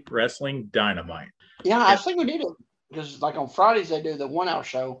Elite Wrestling Dynamite. Yeah, I think we did it because, like, on Fridays they do the 1 hour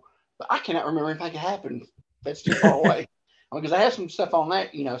show, but I cannot remember anything that happened. That's too far away. Because I had some stuff on that,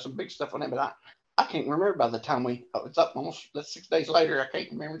 some big stuff on that, but I can't remember by the time it's up almost 6 days later. I can't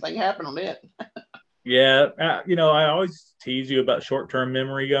remember everything happened on it. Yeah, I always tease you about short-term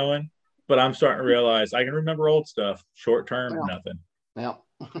memory going, but I'm starting to realize I can remember old stuff. Short-term, nothing. Yeah.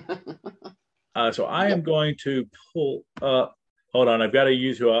 So I am going to pull up. Hold on, I've got to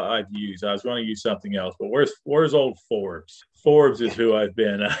use who I've used. I was going to use something else, but where's old Forbes? Forbes is who I've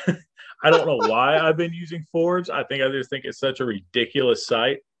been. I don't know why I've been using Forbes. I just think it's such a ridiculous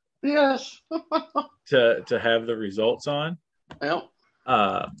site Yes. to have the results on. Well,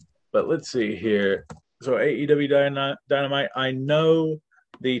 but let's see here. So AEW Dynamite, I know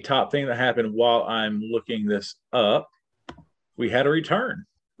the top thing that happened while I'm looking this up. We had a return.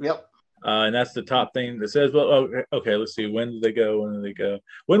 yep. And that's the top thing that says, well, okay, let's see. When did they go?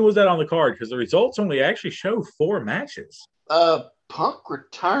 When was that on the card? Because the results only actually show 4 matches. Punk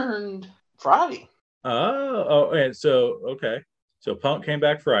returned Friday. And so, okay. So Punk came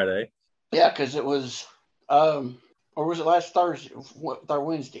back Friday. Yeah, because it was, or was it last Thursday? Or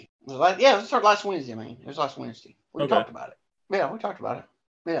Wednesday? It was last Wednesday. It was last Wednesday. We talked about it. Yeah, we talked about it.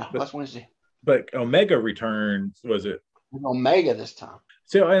 Yeah, last Wednesday. But Omega returned, was it? Omega this time.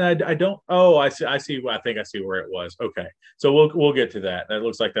 So, and I don't. Oh, I see. I think I see where it was. Okay, so we'll get to that. That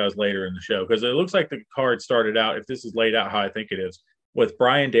looks like that was later in the show because it looks like the card started out. If this is laid out how I think it is, with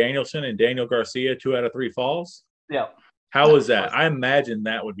Bryan Danielson and Daniel Garcia, 2 out of 3 falls. Yeah. How was that? I imagine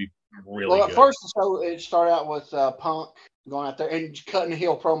that would be really well. Good. At first, it started out with Punk going out there and cutting a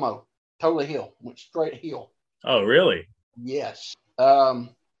heel promo, totally heel, went straight heel. Oh, really? Yes.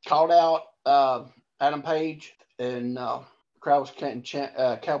 Called out Adam Page and. Crowd was chanting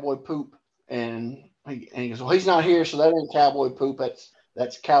cowboy poop, and he goes, well, he's not here, so that ain't cowboy poop.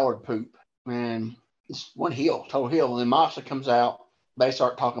 That's coward poop. And it's one heel, total heel. And then Moxley comes out. They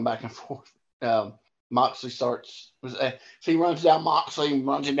start talking back and forth. Moxley starts. So he runs down Moxley,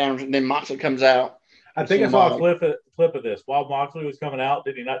 runs him down, and then Moxley comes out. I think I saw a clip of this. While Moxley was coming out,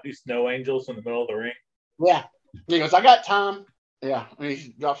 did he not do Snow Angels in the middle of the ring? Yeah. He goes, I got time. Yeah. And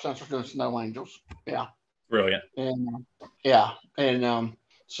he drops down, starts doing Snow Angels. Yeah. Brilliant. And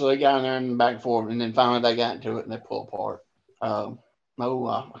so they got in there and back and forth, and then finally they got into it and they pulled apart. I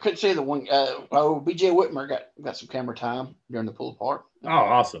couldn't see the one. BJ Whitmer got some camera time during the pull apart. Oh,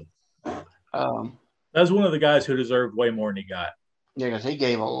 awesome. That's one of the guys who deserved way more than he got. Yeah, because he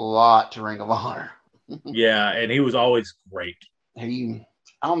gave a lot to Ring of Honor. Yeah, and he was always great. I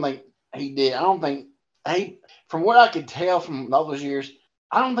don't think he did. I don't think from what I could tell from all those years,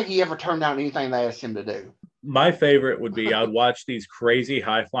 I don't think he ever turned down anything they asked him to do. My favorite would be I'd watch these crazy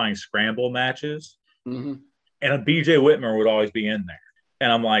high-flying scramble matches, and a BJ Whitmer would always be in there.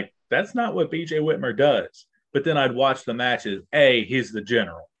 And I'm like, that's not what BJ Whitmer does. But then I'd watch the matches. A, he's the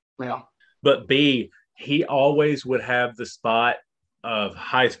general. Yeah. But B, he always would have the spot of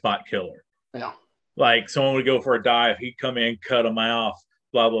high spot killer. Yeah. Like someone would go for a dive, he'd come in, cut him off,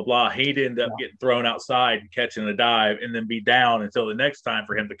 blah, blah, blah. He'd end up getting thrown outside and catching a dive and then be down until the next time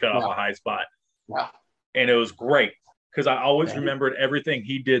for him to cut off a high spot. Yeah. And it was great because I always remembered everything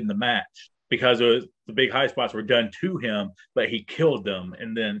he did in the match because the big high spots were done to him, but he killed them.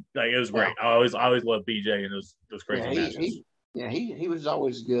 And then it was great. I always loved BJ and those crazy matches. He was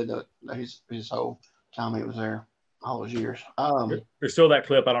always good. His whole time he was there, all those years. There's still that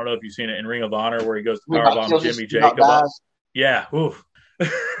clip. I don't know if you've seen it in Ring of Honor where he goes to powerbomb Jimmy Jacobs. Yeah. Oof.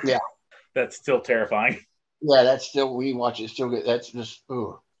 Yeah. That's still terrifying. Yeah, that's still, we watch it, still good. That's just,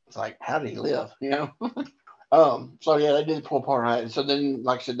 it's like, how did he live? So yeah, they did pull apart on that. So then,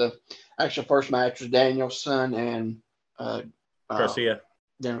 like I said, the actual first match was Danielson and Garcia.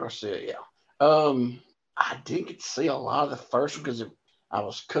 Daniel Garcia, yeah. I didn't get to see a lot of the first one because I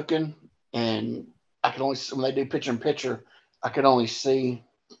was cooking and I could only, when they do picture in picture, I could only see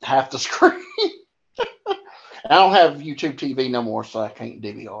half the screen. I don't have YouTube TV no more, so I can't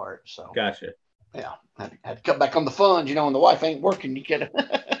DVR it. So gotcha. Yeah, I had to cut back on the funds, when the wife ain't working, you gotta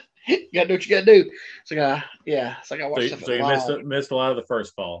do what you gotta do. So I gotta watch stuff. So you missed a lot of the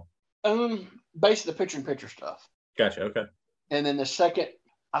first fall. Basically the picture-in-picture stuff. Gotcha. Okay. And then the second,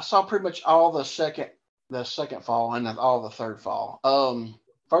 I saw pretty much all the second fall and all the third fall.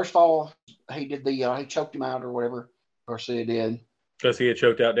 First fall, he did he choked him out or whatever. Garcia did. Because he had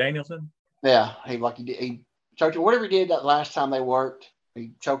choked out Danielson. Yeah, he choked him. Whatever he did that last time they worked,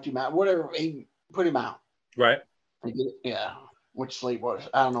 he choked him out. Whatever, he put him out. Right. He did it, yeah. Which sleep was?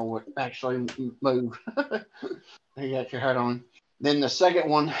 I don't know what actually moved. He got your head on. Then the second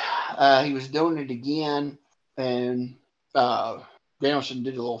one, he was doing it again, and Danielson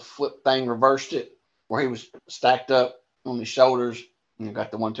did a little flip thing, reversed it, where he was stacked up on his shoulders, and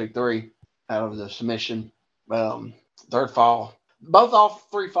got the 1, 2, 3 out of the submission. Third fall, all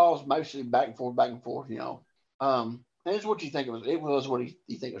 3 falls mostly back and forth. And it's what you think it was. It was what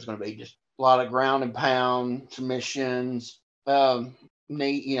you think it was going to be. Just a lot of ground and pound submissions.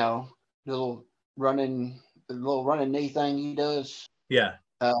 Knee, the little running knee thing he does. Yeah.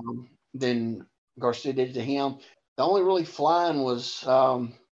 Then Garcia did it to him. The only really flying was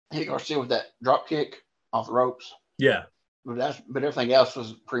hit Garcia with that drop kick off the ropes. Yeah. but everything else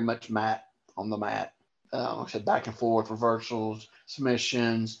was pretty much on the mat. Like I said, back and forth, reversals,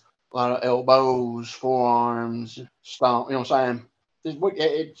 submissions, a lot of elbows, forearms, stomp. You know what I'm saying?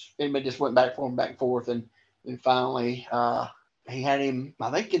 It just went back and forth, and finally he had him,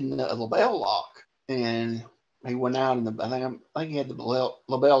 I think, in the label lock, and he went out in the. I think he had the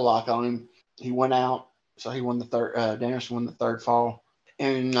label lock on him. He went out, so he won the third. Danielson won the third fall,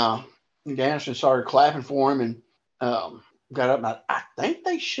 and Danielson started clapping for him, and got up. I think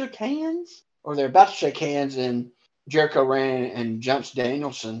they shook hands, or they're about to shake hands, and Jericho ran and jumps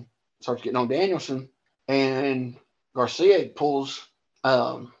Danielson, starts getting on Danielson, and Garcia pulls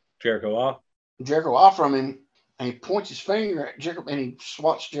Jericho off from him, and he points his finger at Jericho, and he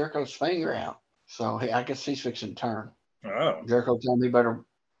swats Jericho's finger out. So I guess he's fixing to turn. Oh. Jericho told me he better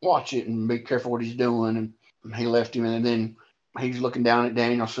watch it and be careful what he's doing, and he left him, and then he's looking down at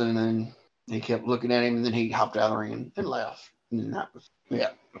Danielson, and he kept looking at him, and then he hopped out of the ring and left. And that was,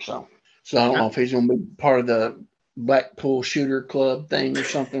 yeah. So I don't know if he's going to be part of the Blackpool Shooter Club thing or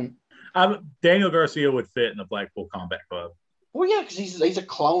something. Daniel Garcia would fit in the Blackpool Combat Club. Well, yeah, because he's a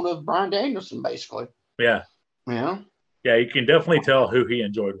clone of Bryan Danielson, basically. Yeah. Yeah. Yeah, you can definitely tell who he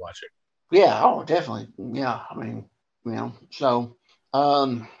enjoyed watching. Yeah, oh, definitely. Yeah, I mean, so,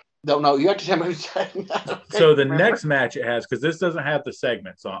 don't know. You have to tell me who's saying that. So the next match it has, because this doesn't have the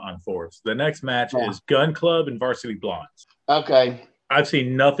segments on Forbes, the next match is Gun Club and Varsity Blondes. Okay. I've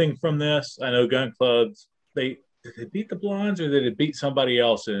seen nothing from this. I know Gun Clubs, did they beat the Blondes or did it beat somebody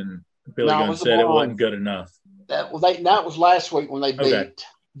else? And Billy Gunn said it wasn't good enough. That was last week when they beat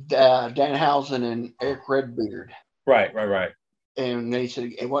Danhausen and Eric Redbeard. Right. And they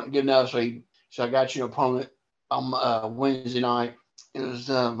said it wasn't good enough, so I got you an opponent on Wednesday night. It was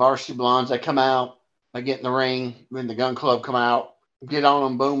Varsity Blondes. They come out, they get in the ring, then the Gun Club come out, get on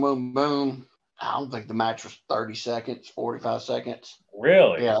them, boom, boom, boom. I don't think the match was 30 seconds, 45 seconds.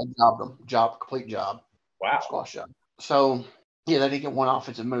 Really? Yeah, complete job. Wow. Squash job. So, yeah, they didn't get one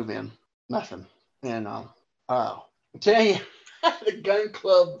offensive move in. Nothing. And I tell you, the Gun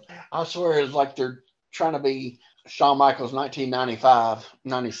Club, I swear, is like they're trying to be Shawn Michaels 1995,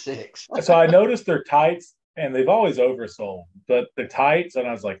 96. So I noticed their tights, and they've always oversold, but the tights, and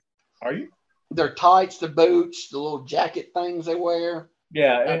I was like, are you? Their tights, the boots, the little jacket things they wear.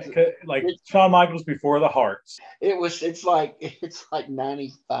 Yeah, like Shawn Michaels before the Hearts. It's like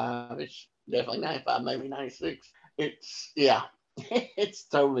 95. It's definitely 95, maybe 96. It's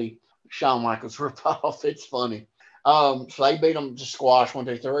totally Shawn Michaels ripoff. It's funny. So they beat them to squash 1,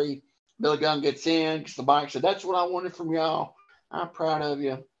 2, 3. Billy Gunn gets in because the bike said, "That's what I wanted from y'all. I'm proud of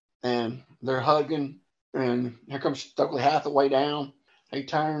you." And they're hugging, and here comes Stokely Hathaway down. He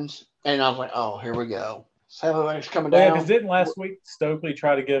turns, and I was like, "Oh, here we go." So everybody's coming down. Yeah, because didn't last week Stokely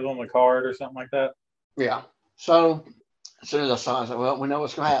try to give him a card or something like that? Yeah. So as soon as I saw it, I said, "Well, we know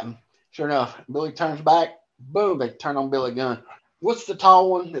what's going to happen." Sure enough, Billy turns back. Boom, they turn on Billy Gunn. What's the tall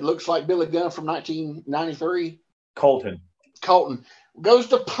one that looks like Billy Gunn from 1993? Colton goes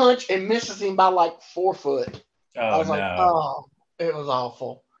to punch and misses him by like 4 foot. Oh, I was no. like, oh, it was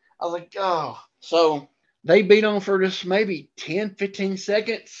awful. I was like, oh. So they beat on for just maybe 10, 15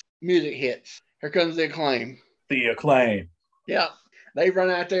 seconds. Music hits. Here comes the Acclaim. The Acclaim. Yeah. They run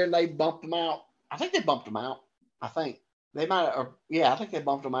out there and they bump them out. I think they bumped them out. I think they might have, I think they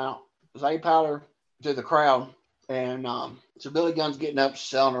bumped them out. Zay Powder to the crowd. And so Billy Gunn's getting up,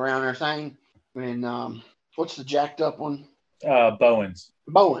 selling around everything. And what's the jacked up one? Bowens.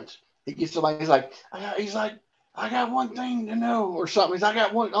 He gets somebody. He's like, I got one thing to know or something. He's like,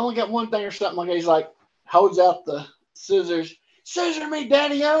 only got one thing or something like that. He's like, holds out the scissors. Scissor me,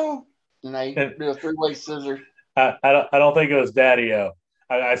 Daddy-O. And they do a 3-way scissor. I don't think it was Daddy-O.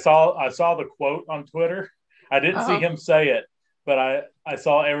 I saw the quote on Twitter. I didn't see him say it, but I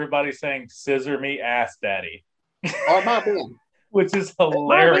saw everybody saying, "Scissor me, ass daddy." Oh, it might have been. Which is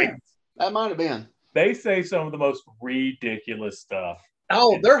hilarious. That might have been. They say some of the most ridiculous stuff.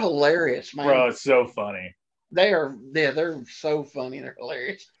 Oh, they're hilarious, man. Bro, it's so funny. They're so funny. They're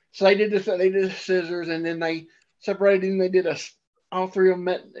hilarious. So they did the scissors, and then they separated, and they did all three of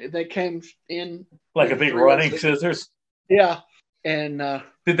them they came in. Like a big running scissors? Yeah. And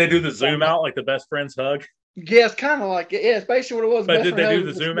did they do the zoom out like the best friends hug? Yeah, it's kind of like it. Yeah, it's basically what it was. But did they do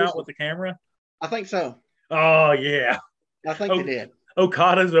the zoom out with the camera? I think so. Oh, yeah. I think they did.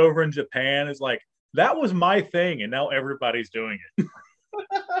 Okada's over in Japan is like, that was my thing, and now everybody's doing it.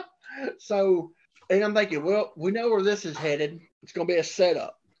 So, and I'm thinking, well, we know where this is headed. It's going to be a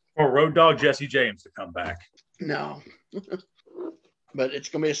setup. For Road Dogg Jesse James to come back. No. But it's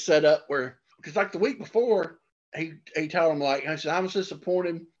going to be a setup where, because like the week before, he told him, like, I said, I was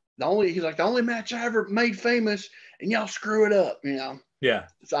disappointed the only match I ever made famous, and y'all screw it up, you know. Yeah.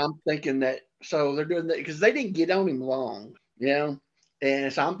 So I'm thinking that, so they're doing that because they didn't get on him long, you know.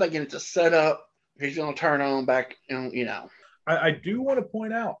 And so I'm thinking it's a setup. He's going to turn on back, you know. I do want to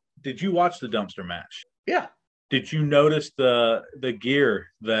point out, did you watch the dumpster match? Yeah. Did you notice the gear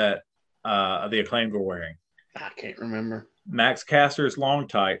that the Acclaimed were wearing? I can't remember. Max Caster's long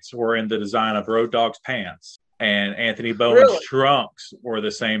tights were in the design of Road Dogg's pants, and Anthony Bowen's trunks were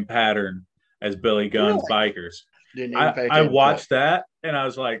the same pattern as Billy Gunn's bikers. I watched that, and I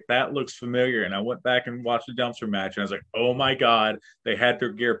was like, that looks familiar. And I went back and watched the dumpster match, and I was like, oh, my God, they had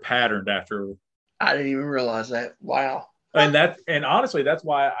their gear patterned after. I didn't even realize that. Wow. And honestly, that's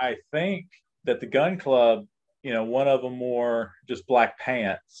why I think that the Gun Club, you know, one of them wore just black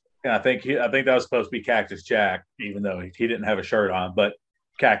pants. And I think that was supposed to be Cactus Jack, even though he didn't have a shirt on, but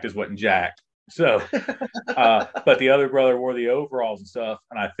Cactus wasn't Jack. So, but the other brother wore the overalls and stuff.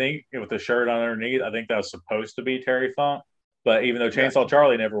 And I think with the shirt on underneath, I think that was supposed to be Terry Funk. But even though Chainsaw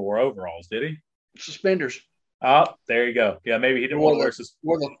Charlie never wore overalls, did he? Suspenders. Oh, there you go. Yeah, maybe he didn't want to wear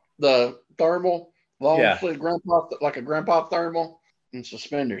suspenders. The thermal, long sleeve grandpa, like a grandpa thermal, and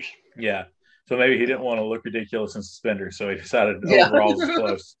suspenders. Yeah. So maybe he didn't want to look ridiculous in suspenders, so he decided overalls was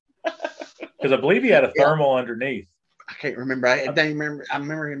close. Because I believe he had a thermal underneath. I can't remember. I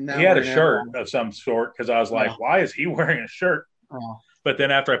remember him now. He had a shirt of some sort because I was like, why is he wearing a shirt? Oh. But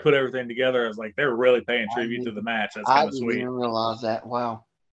then after I put everything together, I was like, they're really paying tribute to the match. That's kind of sweet. I didn't even realize that. Wow.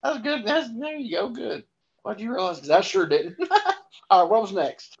 That was good. There you go. Good. Why'd you realize? Because I sure didn't. All right, what was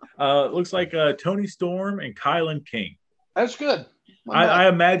next? Looks like Tony Storm and Kylan King. That's good. I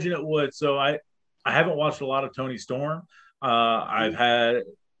imagine it would. So I haven't watched a lot of Tony Storm. I've had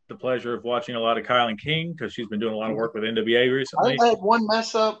the pleasure of watching a lot of Kylan King because she's been doing a lot of work with NWA recently. I had one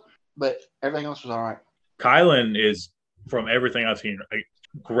mess up, but everything else was all right. Kylan is, from everything I've seen,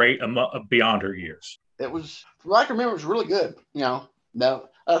 great beyond her years. It was, from what I can remember, it was really good. You know, no,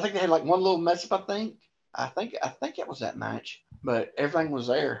 I think they had like one little mess up. I think it was that match, but everything was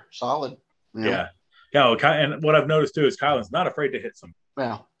there, solid. You know? Yeah. Yeah, and what I've noticed too is Kylan's not afraid to hit some.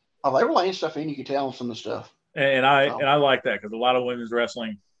 Well, they were laying stuff in. You could tell on some of the stuff. And I like that because a lot of women's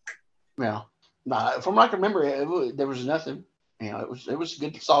wrestling. Yeah, from what I can remember, there was nothing. You know, it was a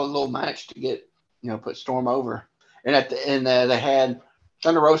good, solid little match to get, you know, put Storm over. And at the end, they had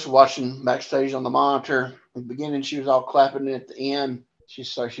Thunder Rosa watching backstage on the monitor. In the beginning, she was all clapping. And at the end, she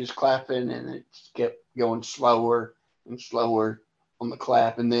was clapping, and it kept going slower and slower on the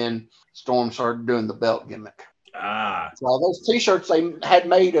clap. And then Storm started doing the belt gimmick. So those T-shirts they had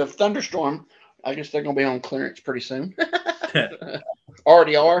made of Thunderstorm, I guess they're going to be on clearance pretty soon.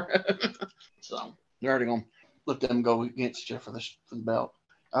 Already are. So they're already going to let them go against you for the belt.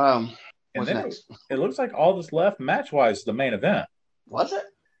 What's next? It looks like all that's left match-wise is the main event. Was it?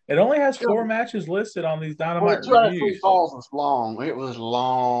 It only has 4 matches listed on these Dynamite reviews. 3 Falls was long. It was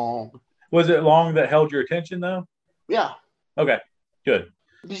long. Was it long that held your attention, though? Yeah. Okay, good.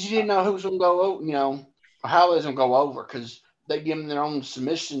 Because you didn't know who was going to go over, you know, how they was going to go over, because they give them their own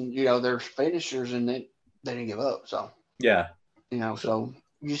submission, you know, their finishers, and they didn't give up. So, yeah. You know, so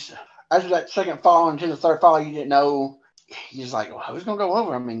after that second fall into the third fall, you didn't know. You're just like, well, who's going to go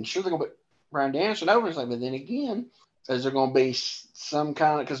over? I mean, sure, they're going to put Bryan Danielson over. It's like, but then again, is there going to be some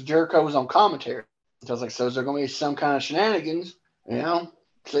kind of, because Jericho was on commentary. So I was like, so is there going to be some kind of shenanigans? You know,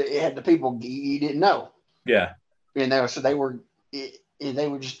 so it had the people you didn't know. Yeah. And they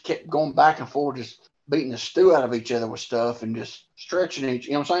were just kept going back and forth, just beating the stew out of each other with stuff and just stretching each.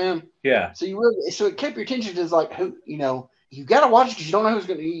 You know what I'm saying? Yeah. So it kept your attention to like who, you know, you got to watch it because you don't know who's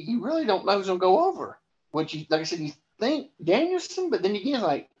going to. You really don't know who's going to go over. Which, like I said, you think Danielson, but then again,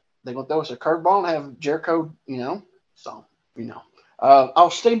 like they're going to throw us a curveball and have Jericho, you know. So, you know,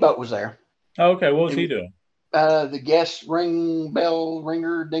 Steamboat was there. Oh, okay, what was he doing? The guest bell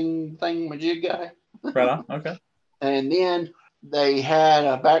ringer ding thing majig guy. Right on. Okay. And then they had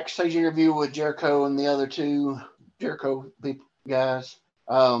a backstage interview with Jericho and the other 2 Jericho people guys.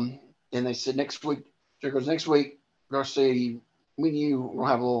 And they said next week, Garcia, me and you will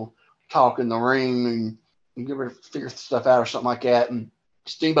have a little talk in the ring and you give her figure stuff out or something like that. And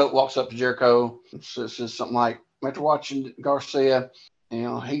Steamboat walks up to Jericho and says something like, after watching Garcia, you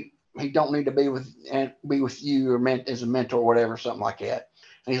know, he don't need to be with you or as a mentor or whatever, something like that.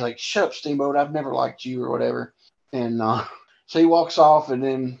 And he's like, shut up, Steamboat, I've never liked you or whatever. And so he walks off, and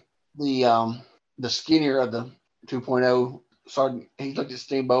then the skinnier of the 2.0 started. He looked at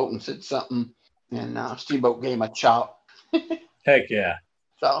Steamboat and said something, and Steamboat gave him a chop. Heck yeah!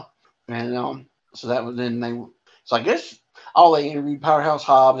 So that was then So I guess they interviewed Powerhouse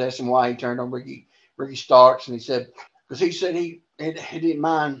Hobbs, asked him why he turned on Ricky Starks, and he said because he said he didn't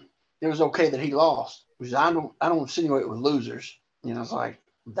mind it was okay that he lost. Because I don't insinuate with losers. You know, it's like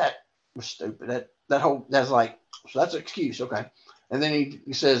that was stupid. That's like, so that's an excuse, okay. And then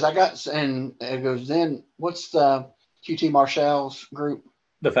he says, and it goes, then what's the QT Marshall's group?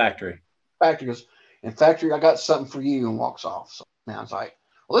 The Factory. Factory goes, in Factory, I got something for you, and walks off. So now it's like,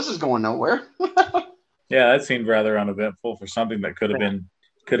 well, this is going nowhere. Yeah, that seemed rather uneventful for something that could have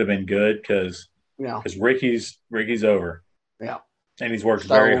been good because Ricky's over. Yeah. And he's worked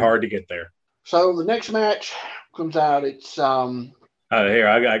very hard to get there. So the next match comes out. It's here,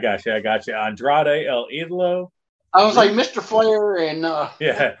 I got you. Andrade El Idolo. I was like Mr. Flair and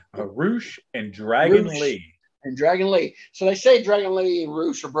Roosh and Dragon Lee. And Dragon Lee. So they say Dragon Lee and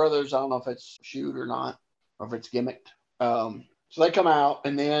Roosh are brothers. I don't know if it's shoot or not, or if it's gimmicked. So they come out,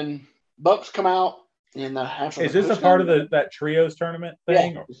 and then Bucks come out in the half. Is this a part of that trios tournament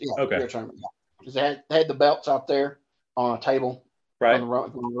thing? Yeah. Okay. Tournament. Yeah. Because they had the belts out there on a table, right, on the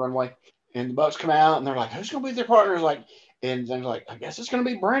runway, and the Bucks come out, and they're like, "Who's going to be their partners?" Like, and they're like, "I guess it's going to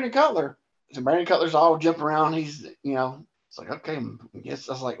be Brandon Cutler." So Brandon Cutler's all jumping around. He's, it's like, okay, I guess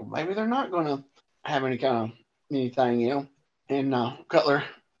I was like, maybe they're not going to have any kind of anything, And Cutler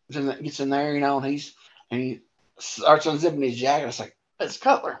gets in there, and he starts unzipping his jacket. It's like, it's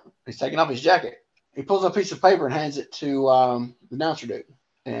Cutler. He's taking off his jacket. He pulls up a piece of paper and hands it to the announcer dude.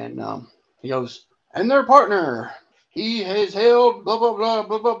 And he goes, and their partner, he has held blah, blah, blah,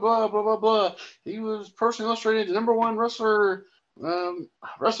 blah, blah, blah, blah, blah, blah. He was personally illustrated the number one wrestler,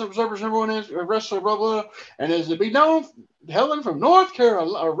 Wrestling Observer's number one wrestler, blah, blah. And is to be known, hailing from North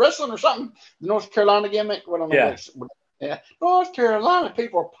Carolina, or wrestling or something, the North Carolina gimmick. What I don't know. Yeah. North Carolina,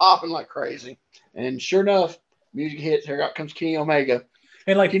 people are popping like crazy. And sure enough, music hits. Here comes Kenny Omega.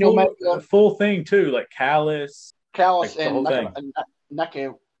 And like Kenny Omega, full thing too, like Callis like and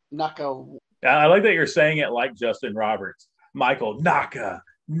Naka. I like that you're saying it like Justin Roberts. Michael Nakazawa.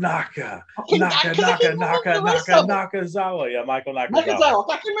 Yeah, Michael Nakazawa.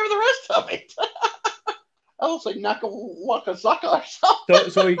 I can't remember the rest of it. I don't say Nakawakazaka or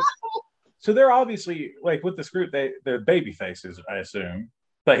something. So they're obviously, like, with this group, they're baby faces, I assume.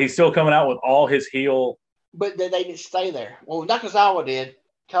 But he's still coming out with all his heel. But they didn't stay there. Well, Nakazawa did.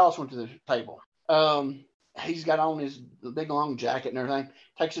 Callis went to the table. He's got on his big long jacket and everything.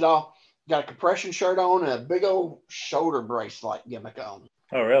 Takes it off. Got a compression shirt on and a big old shoulder bracelet gimmick on.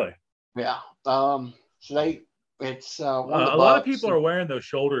 Oh, really? Yeah. So it's a lot of people are wearing those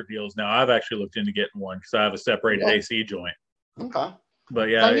shoulder deals now. I've actually looked into getting one because I have a separated AC joint. Okay. But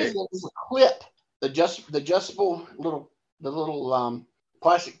yeah, there's a clip, the adjustable little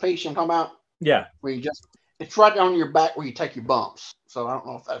plastic piece I'm talking about. Yeah. Where it's right on your back where you take your bumps. So I don't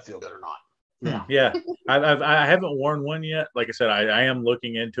know if that feels good or not. Yeah. Yeah. I haven't worn one yet. Like I said, I am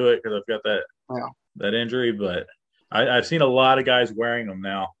looking into it because I've got that injury, but I've seen a lot of guys wearing them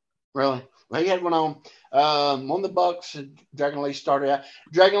now. Really? Well, he had one on. One of the Bucks, Dragon Lee started out.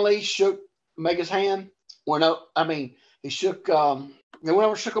 Dragon Lee shook Omega's hand. He shook. They went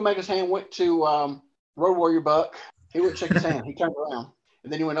over, shook Omega's hand, went to Road Warrior Buck. He wouldn't shake his hand. He turned around.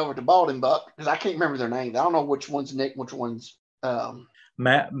 And then he went over to Balding Buck because I can't remember their names. I don't know which one's Nick, which one's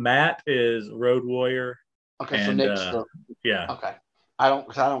Matt is Road Warrior. Okay, so Nick's yeah. Okay. I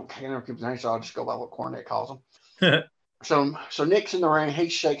can't remember people's names, so I'll just go by what Cornette calls them. So Nick's in the ring. He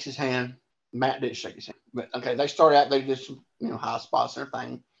shakes his hand. Matt didn't shake his hand. But okay, they start out. They did some high spots and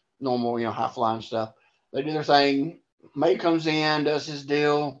everything, normal high flying stuff. They do their thing. May comes in, does his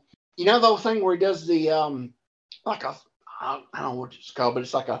deal. You know the whole thing where he does the I don't know what it's called, but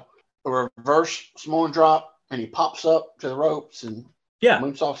it's like a reverse Samoan drop, and he pops up to the ropes and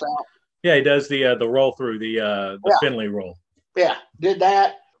moonsaults out. Yeah, he does the roll through the Finley roll. Yeah, did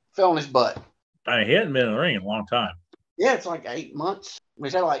that. Fell on his butt. I mean, he hadn't been in the ring in a long time. Yeah, it's like 8 months.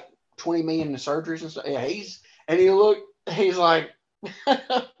 He's had like 20 million in surgeries and stuff. Yeah, he's like,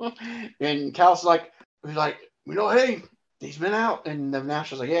 and Cal's like, hey, he's been out, and the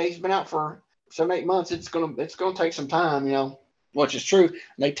announcer's like, yeah, he's been out for 7-8 months. It's gonna take some time, which is true. And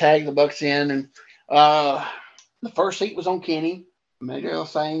they tagged the Bucks in, and the first heat was on Kenny. Made a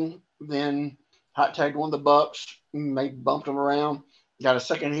thing. Then hot tagged one of the Bucks. They bumped him around. Got a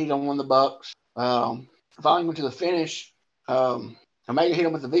second heat on one of the Bucks. Finally went to the finish. Omega hit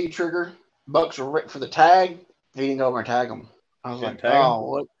him with the V trigger. Bucks were ready for the tag. He didn't go over and tag him. I was like, oh,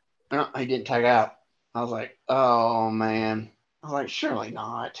 what? No, he didn't tag out. I was like, oh, man. I was like, surely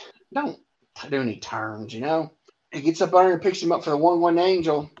not. Don't do any turns, He gets up under and picks him up for the 1-1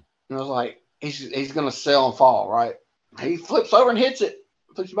 angel. And I was like, he's going to sell and fall, right? He flips over and hits it.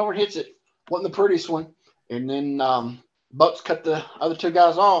 Wasn't the prettiest one. And then Bucks cut the other two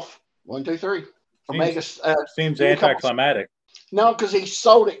guys off. 1, 2, 3. Omega seems anticlimactic. No, because he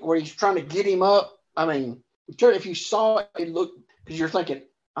sold it where he's trying to get him up. I mean, if you saw it, it looked, because you're thinking,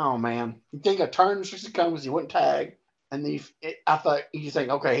 oh man, you think a turn to come because he wouldn't tag. And then I thought you think,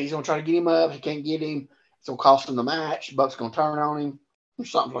 okay, he's gonna try to get him up. He can't get him. It's gonna cost him the match. Buck's gonna turn on him.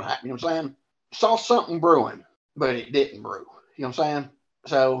 Something's gonna happen. You know what I'm saying? Saw something brewing, but it didn't brew. You know what I'm saying?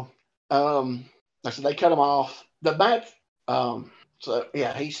 So, like I said, they cut him off. The match. So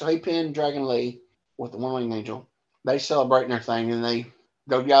yeah, he pinned Dragon Lee with the One Winged Angel. They celebrating their thing, and they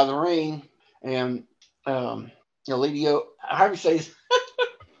go out of the ring, and Lidio, however you say his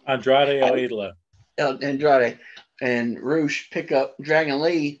Andrade El Idolo. Andrade and Roosh pick up Dragon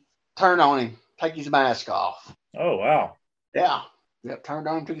Lee, turn on him, take his mask off. Oh, wow. Yeah. Yep, turned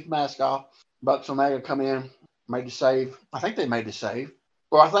on him, took his mask off. Bucks Omega come in, made the save. I think they made the save.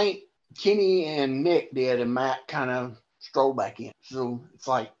 Well, I think Kenny and Nick did, and Matt kind of strolled back in. So it's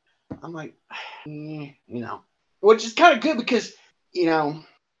like, I'm like, which is kind of good because,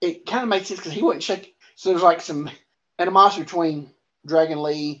 it kind of makes sense because he wouldn't shake. So there's like some animosity between Dragon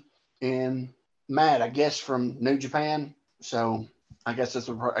Lee and Matt, I guess, from New Japan. So I guess that's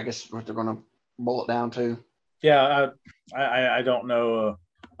what they're going to boil it down to. Yeah, I don't know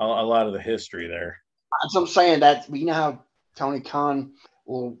a lot of the history there. So I'm saying that, you know how Tony Khan,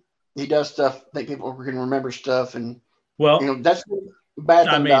 he does stuff. I think people can remember stuff, and that's the bad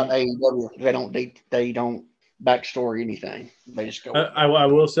thing about AEW. They don't backstory anything. They just go. I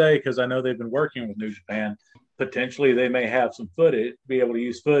will say, because I know they've been working with New Japan. Potentially, they may have some footage, be able to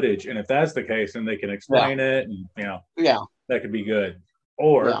use footage, and if that's the case, then they can explain it, and that could be good.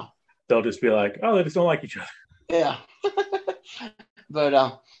 Or they'll just be like, "Oh, they just don't like each other." Yeah.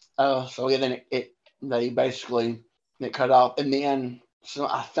 But then they basically get cut off, and then so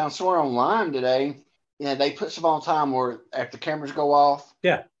I found somewhere online today. Yeah, they put some on time where after the cameras go off.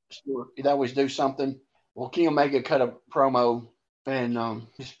 Yeah. They always do something. Well, Kenny Omega cut a promo and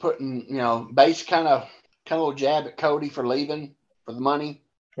he's putting, base kind of a little jab at Cody for leaving for the money.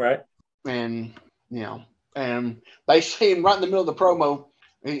 Right. And, and basically right in the middle of the promo,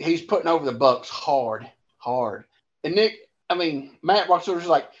 he's putting over the Bucks hard. And Matt walks over and is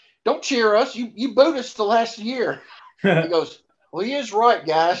like, don't cheer us. You booed us the last year. He goes, well, he is right,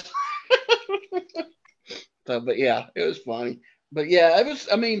 guys. But yeah, it was funny. But yeah, it was,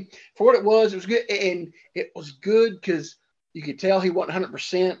 for what it was good. And it was good because you could tell he wasn't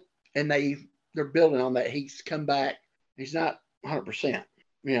 100%. And they're building on that. He's come back. He's not 100%.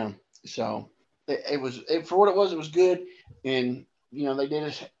 Yeah. So it was, for what it was good. And, they did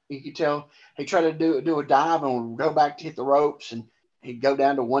it. You could tell he tried to do a dive and go back to hit the ropes, and he'd go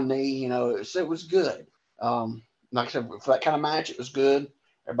down to one knee. It was good. Like I said, for that kind of match, it was good.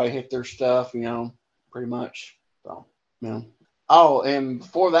 Everybody hit their stuff, pretty much. So, Oh, and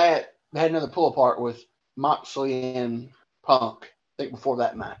before that, they had another pull apart with Moxley and Punk. I think before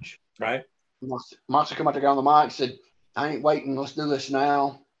that match. Right. Moxley come out there, got on the mic, said, I ain't waiting. Let's do this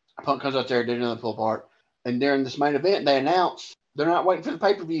now. Punk comes out there, did another pull apart. And during this main event, they announced they're not waiting for the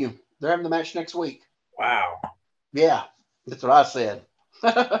pay-per-view. They're having the match next week. Wow. Yeah, that's what I said.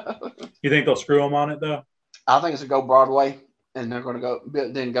 You think they'll screw them on it, though? I think it's a go Broadway, and they're going to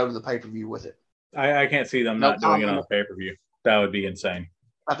go to the pay-per-view with it. I can't see them not doing it on the pay-per-view. That would be insane.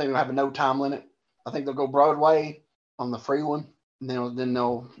 I think they'll have a no time limit. I think they'll go Broadway on the free one, and then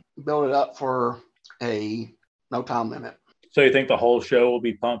they'll build it up for a no time limit. So you think the whole show will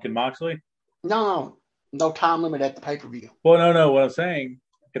be Punk and Moxley? No time limit at the pay-per-view. Well, no. What I'm saying,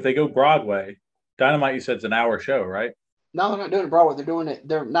 if they go Broadway, Dynamite, you said it's an hour show, right? No, they're not doing it Broadway. They're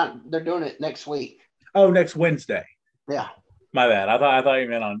doing it next week. Oh, next Wednesday. Yeah. My bad. I thought you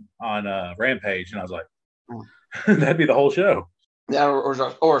meant on Rampage, and I was like, that'd be the whole show. Yeah,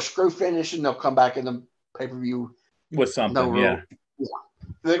 or a screw finish, and they'll come back in the pay-per-view with something. Yeah.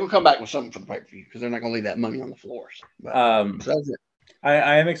 They're gonna come back with something for the pay-per-view because they're not gonna leave that money on the floors. But, so that's it.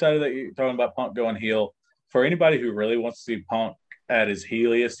 I am excited that you're talking about Punk going heel. For anybody who really wants to see Punk at his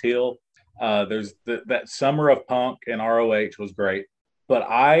heeliest heel, there's that Summer of Punk and ROH was great. But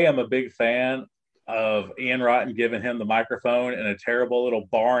I am a big fan of Ian Rotten giving him the microphone in a terrible little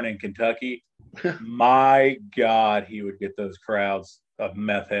barn in Kentucky. My God, he would get those crowds of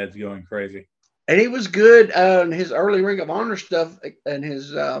meth heads going crazy. And he was good on his early Ring of Honor stuff and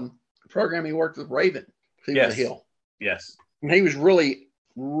his program. He worked with Raven. He was a heel. Yes. And he was really,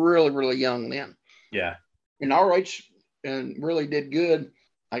 really, really young then. Yeah. And ROH and really did good.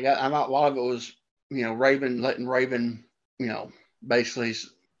 I thought a lot of it was, Raven letting Raven, basically,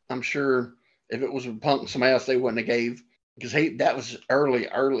 I'm sure if it was with Punk, somebody else they wouldn't have gave, because that was early,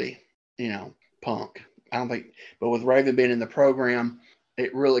 Punk. I don't think, but with Raven being in the program,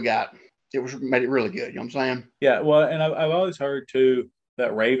 it really got made it really good. You know what I'm saying? Yeah. Well, and I've always heard too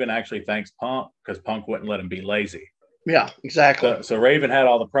that Raven actually thanks Punk because Punk wouldn't let him be lazy. Yeah, exactly. So Raven had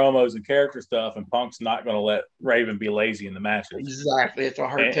all the promos and character stuff, and Punk's not going to let Raven be lazy in the matches. Exactly. That's what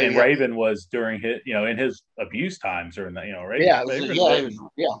I heard too. And Raven was during his, in his abuse times during that, Raven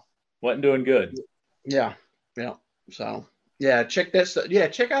wasn't doing good. Yeah. So check that stuff. Yeah,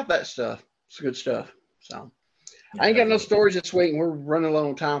 check out that stuff. It's good stuff. So I ain't got no stories this week, and we're running low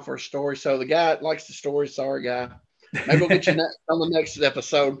on time for a story. So the guy likes the story. Sorry, guy. Maybe we'll get you on the next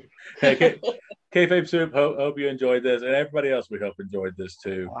episode. Hey, Kayfabe Soup, hope you enjoyed this, and everybody else we hope enjoyed this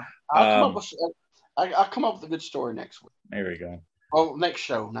too. I'll come up with a good story next week. There we go. Oh, next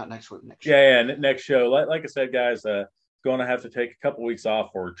show, not next week. Next show. Yeah, next show. Like I said, guys, going to have to take a couple weeks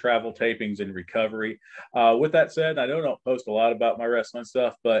off for travel tapings and recovery. With that said, I don't post a lot about my wrestling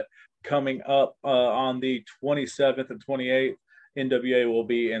stuff, but coming up on the 27th and 28th, NWA will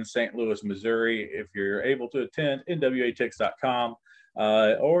be in St. Louis, Missouri. If you're able to attend, nwatix.com,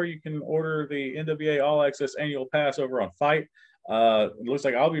 or you can order the NWA All Access Annual Pass over on Fight. It looks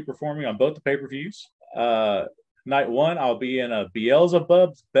like I'll be performing on both the pay-per-views. Night one, I'll be in a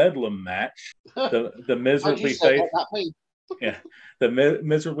Beelzebub's Bedlam match. The miserably faithful, the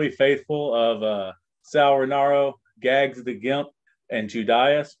miserably faithful of Sal Renaro, Gags the Gimp, and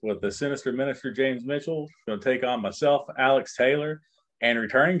Judas, with the Sinister Minister James Mitchell going to take on myself, Alex Taylor, and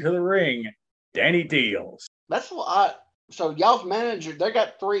returning to the ring, Danny Deals. That's what so y'all's manager, they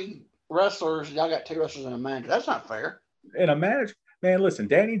got 3 wrestlers, y'all got 2 wrestlers and a manager. That's not fair. And a manager, man, listen,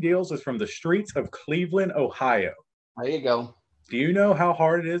 Danny Deals is from the streets of Cleveland, Ohio. There you go. Do you know how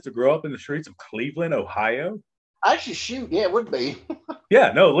hard it is to grow up in the streets of Cleveland, Ohio? Actually, shoot, yeah, it would be.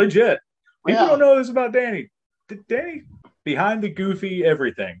 Yeah, no, legit. People don't know this about Danny. Danny, behind the goofy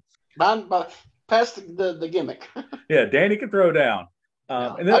everything. Past the gimmick. Yeah, Danny can throw down.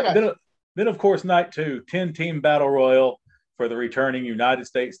 And then, of course, night 2, 10-team battle royal for the returning United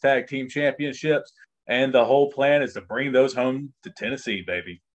States Tag Team Championships. And the whole plan is to bring those home to Tennessee,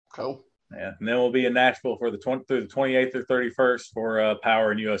 baby. Cool. Yeah, and then we'll be in Nashville for through the 28th or 31st for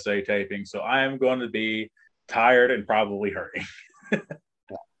Power and USA taping. So I am going to be tired and probably hurting. All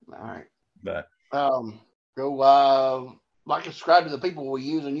right. But go like and subscribe to the people we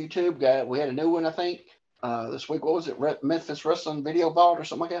use on YouTube. We had a new one, I think, this week. What was it? Memphis Wrestling Video Vault or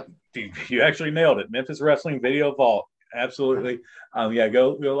something like that? You actually nailed it. Memphis Wrestling Video Vault. Absolutely.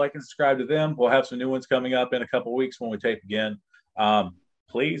 Go like and subscribe to them. We'll have some new ones coming up in a couple of weeks when we tape again.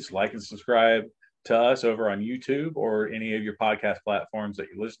 Please like and subscribe to us over on YouTube or any of your podcast platforms that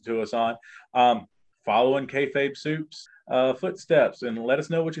you listen to us on. Follow in Kayfabe Soup's footsteps and let us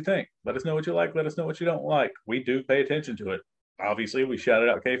know what you think. Let us know what you like. Let us know what you don't like. We do pay attention to it. Obviously, we shouted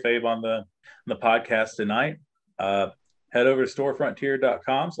out Kayfabe on the podcast tonight. Head over to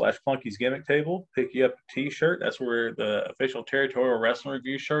storefrontier.com/Plunky's Gimmick Table. Pick you up a t-shirt. That's where the official Territorial Wrestling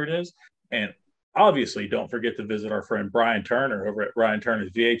Review shirt is. And obviously, don't forget to visit our friend Brian Turner over at Brian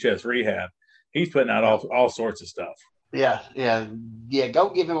Turner's VHS Rehab. He's putting out all sorts of stuff. Yeah. Go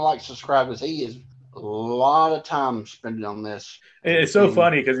give him a like, subscribe, because he is a lot of time spending on this. It's so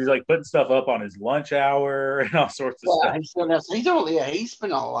funny because he's like putting stuff up on his lunch hour and all sorts of stuff. He's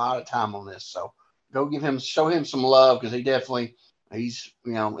spending a lot of time on this. So go show him some love, because he's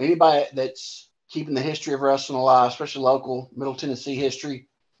anybody that's keeping the history of wrestling alive, especially local Middle Tennessee history.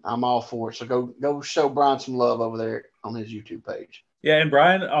 I'm all for it. So go show Brian some love over there on his YouTube page. Yeah, and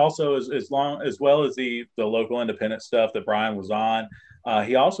Brian also as well as the local independent stuff that Brian was on.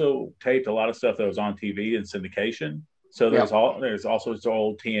 He also taped a lot of stuff that was on TV and syndication. So there's also his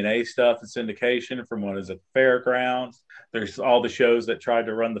old TNA stuff and syndication from when it was at the fairgrounds. There's all the shows that tried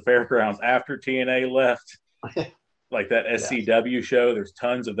to run the fairgrounds after TNA left, like that SCW show. There's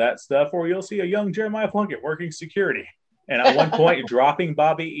tons of that stuff where you'll see a young Jeremiah Plunkett working security, and at one point dropping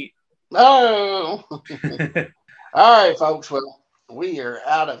Bobby Eaton. Oh, all right, folks. Well, we are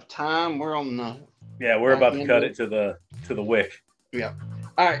out of time. We're on the we're about to cut it to the wick. Yeah.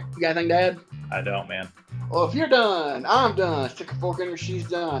 All right. You got anything to add? I don't, man. Well, if you're done, I'm done. Stick a fork in her. She's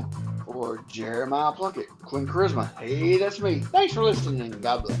done. For Jeremiah Plunkett, Quinn Charisma. Hey, that's me. Thanks for listening.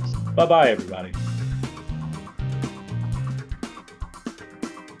 God bless. Bye-bye, everybody.